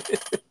okay.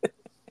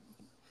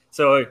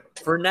 So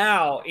for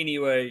now,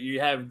 anyway, you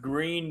have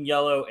green,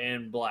 yellow,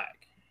 and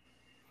black.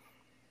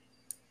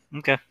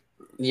 Okay.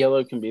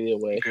 Yellow can be the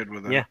away. Good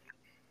with that. Yeah.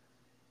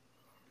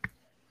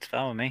 It's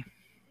fine with me.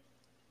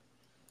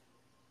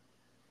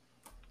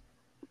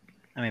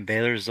 I mean,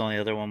 Baylor's the only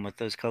other one with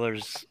those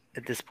colors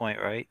at this point,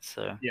 right?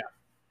 So Yeah.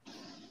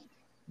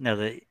 Now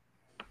that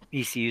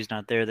ECU's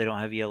not there, they don't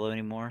have yellow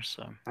anymore.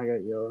 So I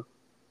got yellow.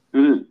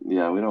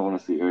 Yeah, we don't want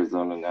to see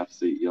Arizona and have to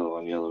see yellow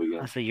on yellow again.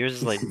 I say yours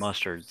is like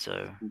mustard.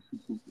 So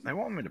They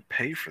want me to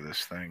pay for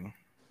this thing.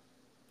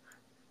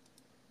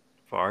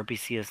 for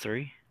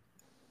RPCS3,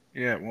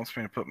 Yeah, it wants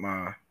me to put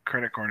my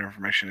credit card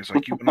information. It's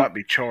like, you will not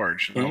be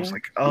charged. And I was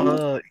like,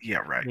 yeah,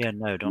 right. yeah,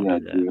 no, don't Yeah,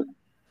 do that. do it.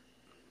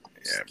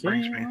 Yeah, it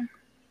brings me.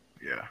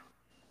 Yeah.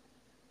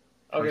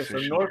 Okay, so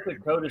PlayStation North Dream.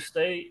 Dakota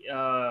State.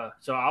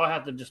 So I'll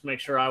have to just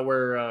make sure I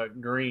wear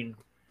green,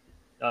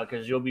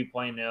 because you'll be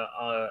playing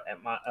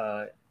at my.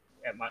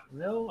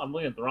 No, I'm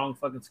looking at the wrong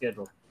fucking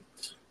schedule.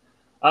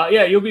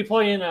 Yeah, you'll be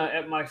playing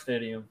at my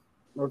stadium.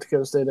 North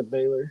Dakota State at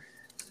Baylor.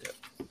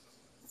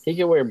 He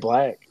could wear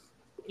black.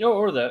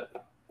 Or that.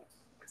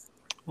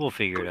 We'll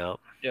figure it out.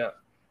 Yeah.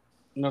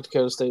 North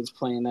Dakota State's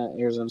playing at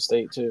Arizona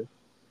State too.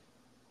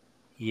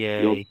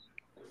 Yay.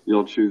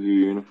 You'll choose your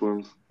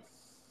uniforms.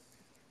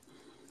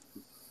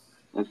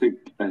 I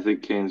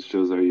think Canes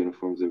chose our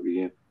uniforms every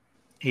game.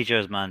 He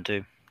chose mine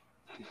too.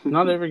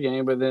 Not every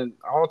game, but then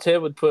all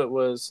Ted would put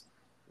was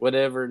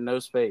whatever, no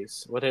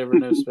space, whatever,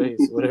 no space,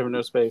 whatever,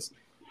 no space.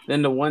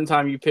 Then the one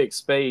time you pick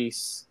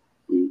space,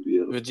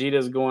 Yeah.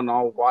 Vegeta's going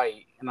all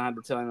white, and I had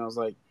to tell him, I was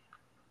like,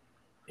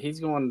 he's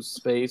going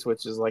space,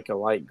 which is like a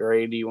light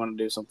gray. Do you want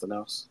to do something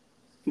else?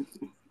 And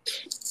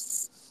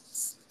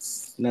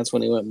that's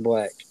when he went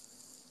black.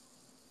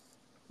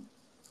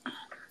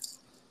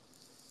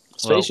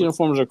 Space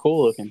uniforms are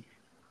cool looking.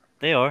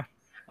 They are.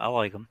 I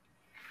like them.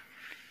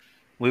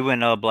 We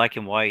went black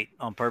and white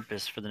on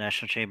purpose for the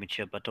national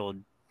championship. I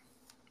told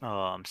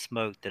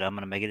Smoke that I'm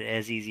going to make it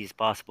as easy as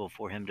possible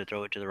for him to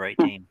throw it to the right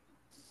team.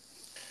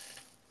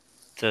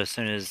 So as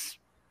soon as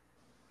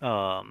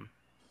Vegeta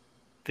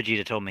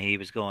told me he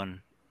was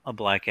going a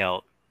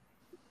blackout,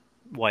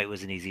 white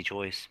was an easy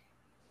choice.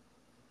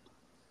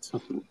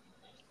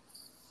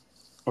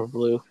 Or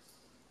blue.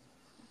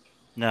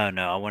 No,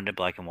 I wanted it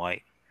black and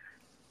white.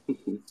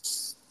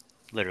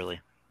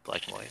 Literally,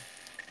 black and white.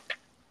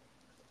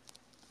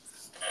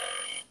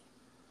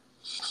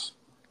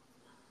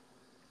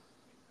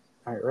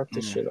 All right, wrap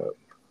this shit up.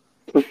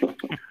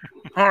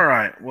 All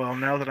right. Well,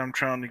 now that I'm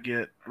trying to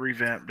get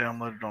Revamp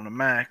downloaded on the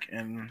Mac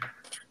and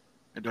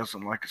it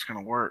doesn't like it's going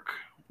to work,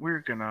 we're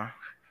going to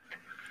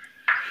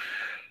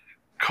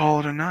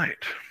call it a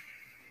night.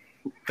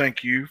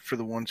 Thank you for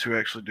the ones who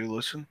actually do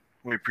listen.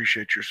 We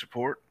appreciate your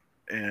support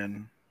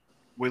and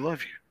we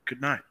love you.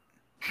 Good night.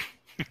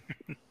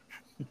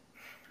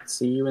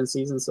 See you in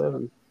season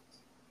 7.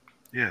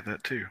 Yeah,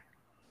 that too.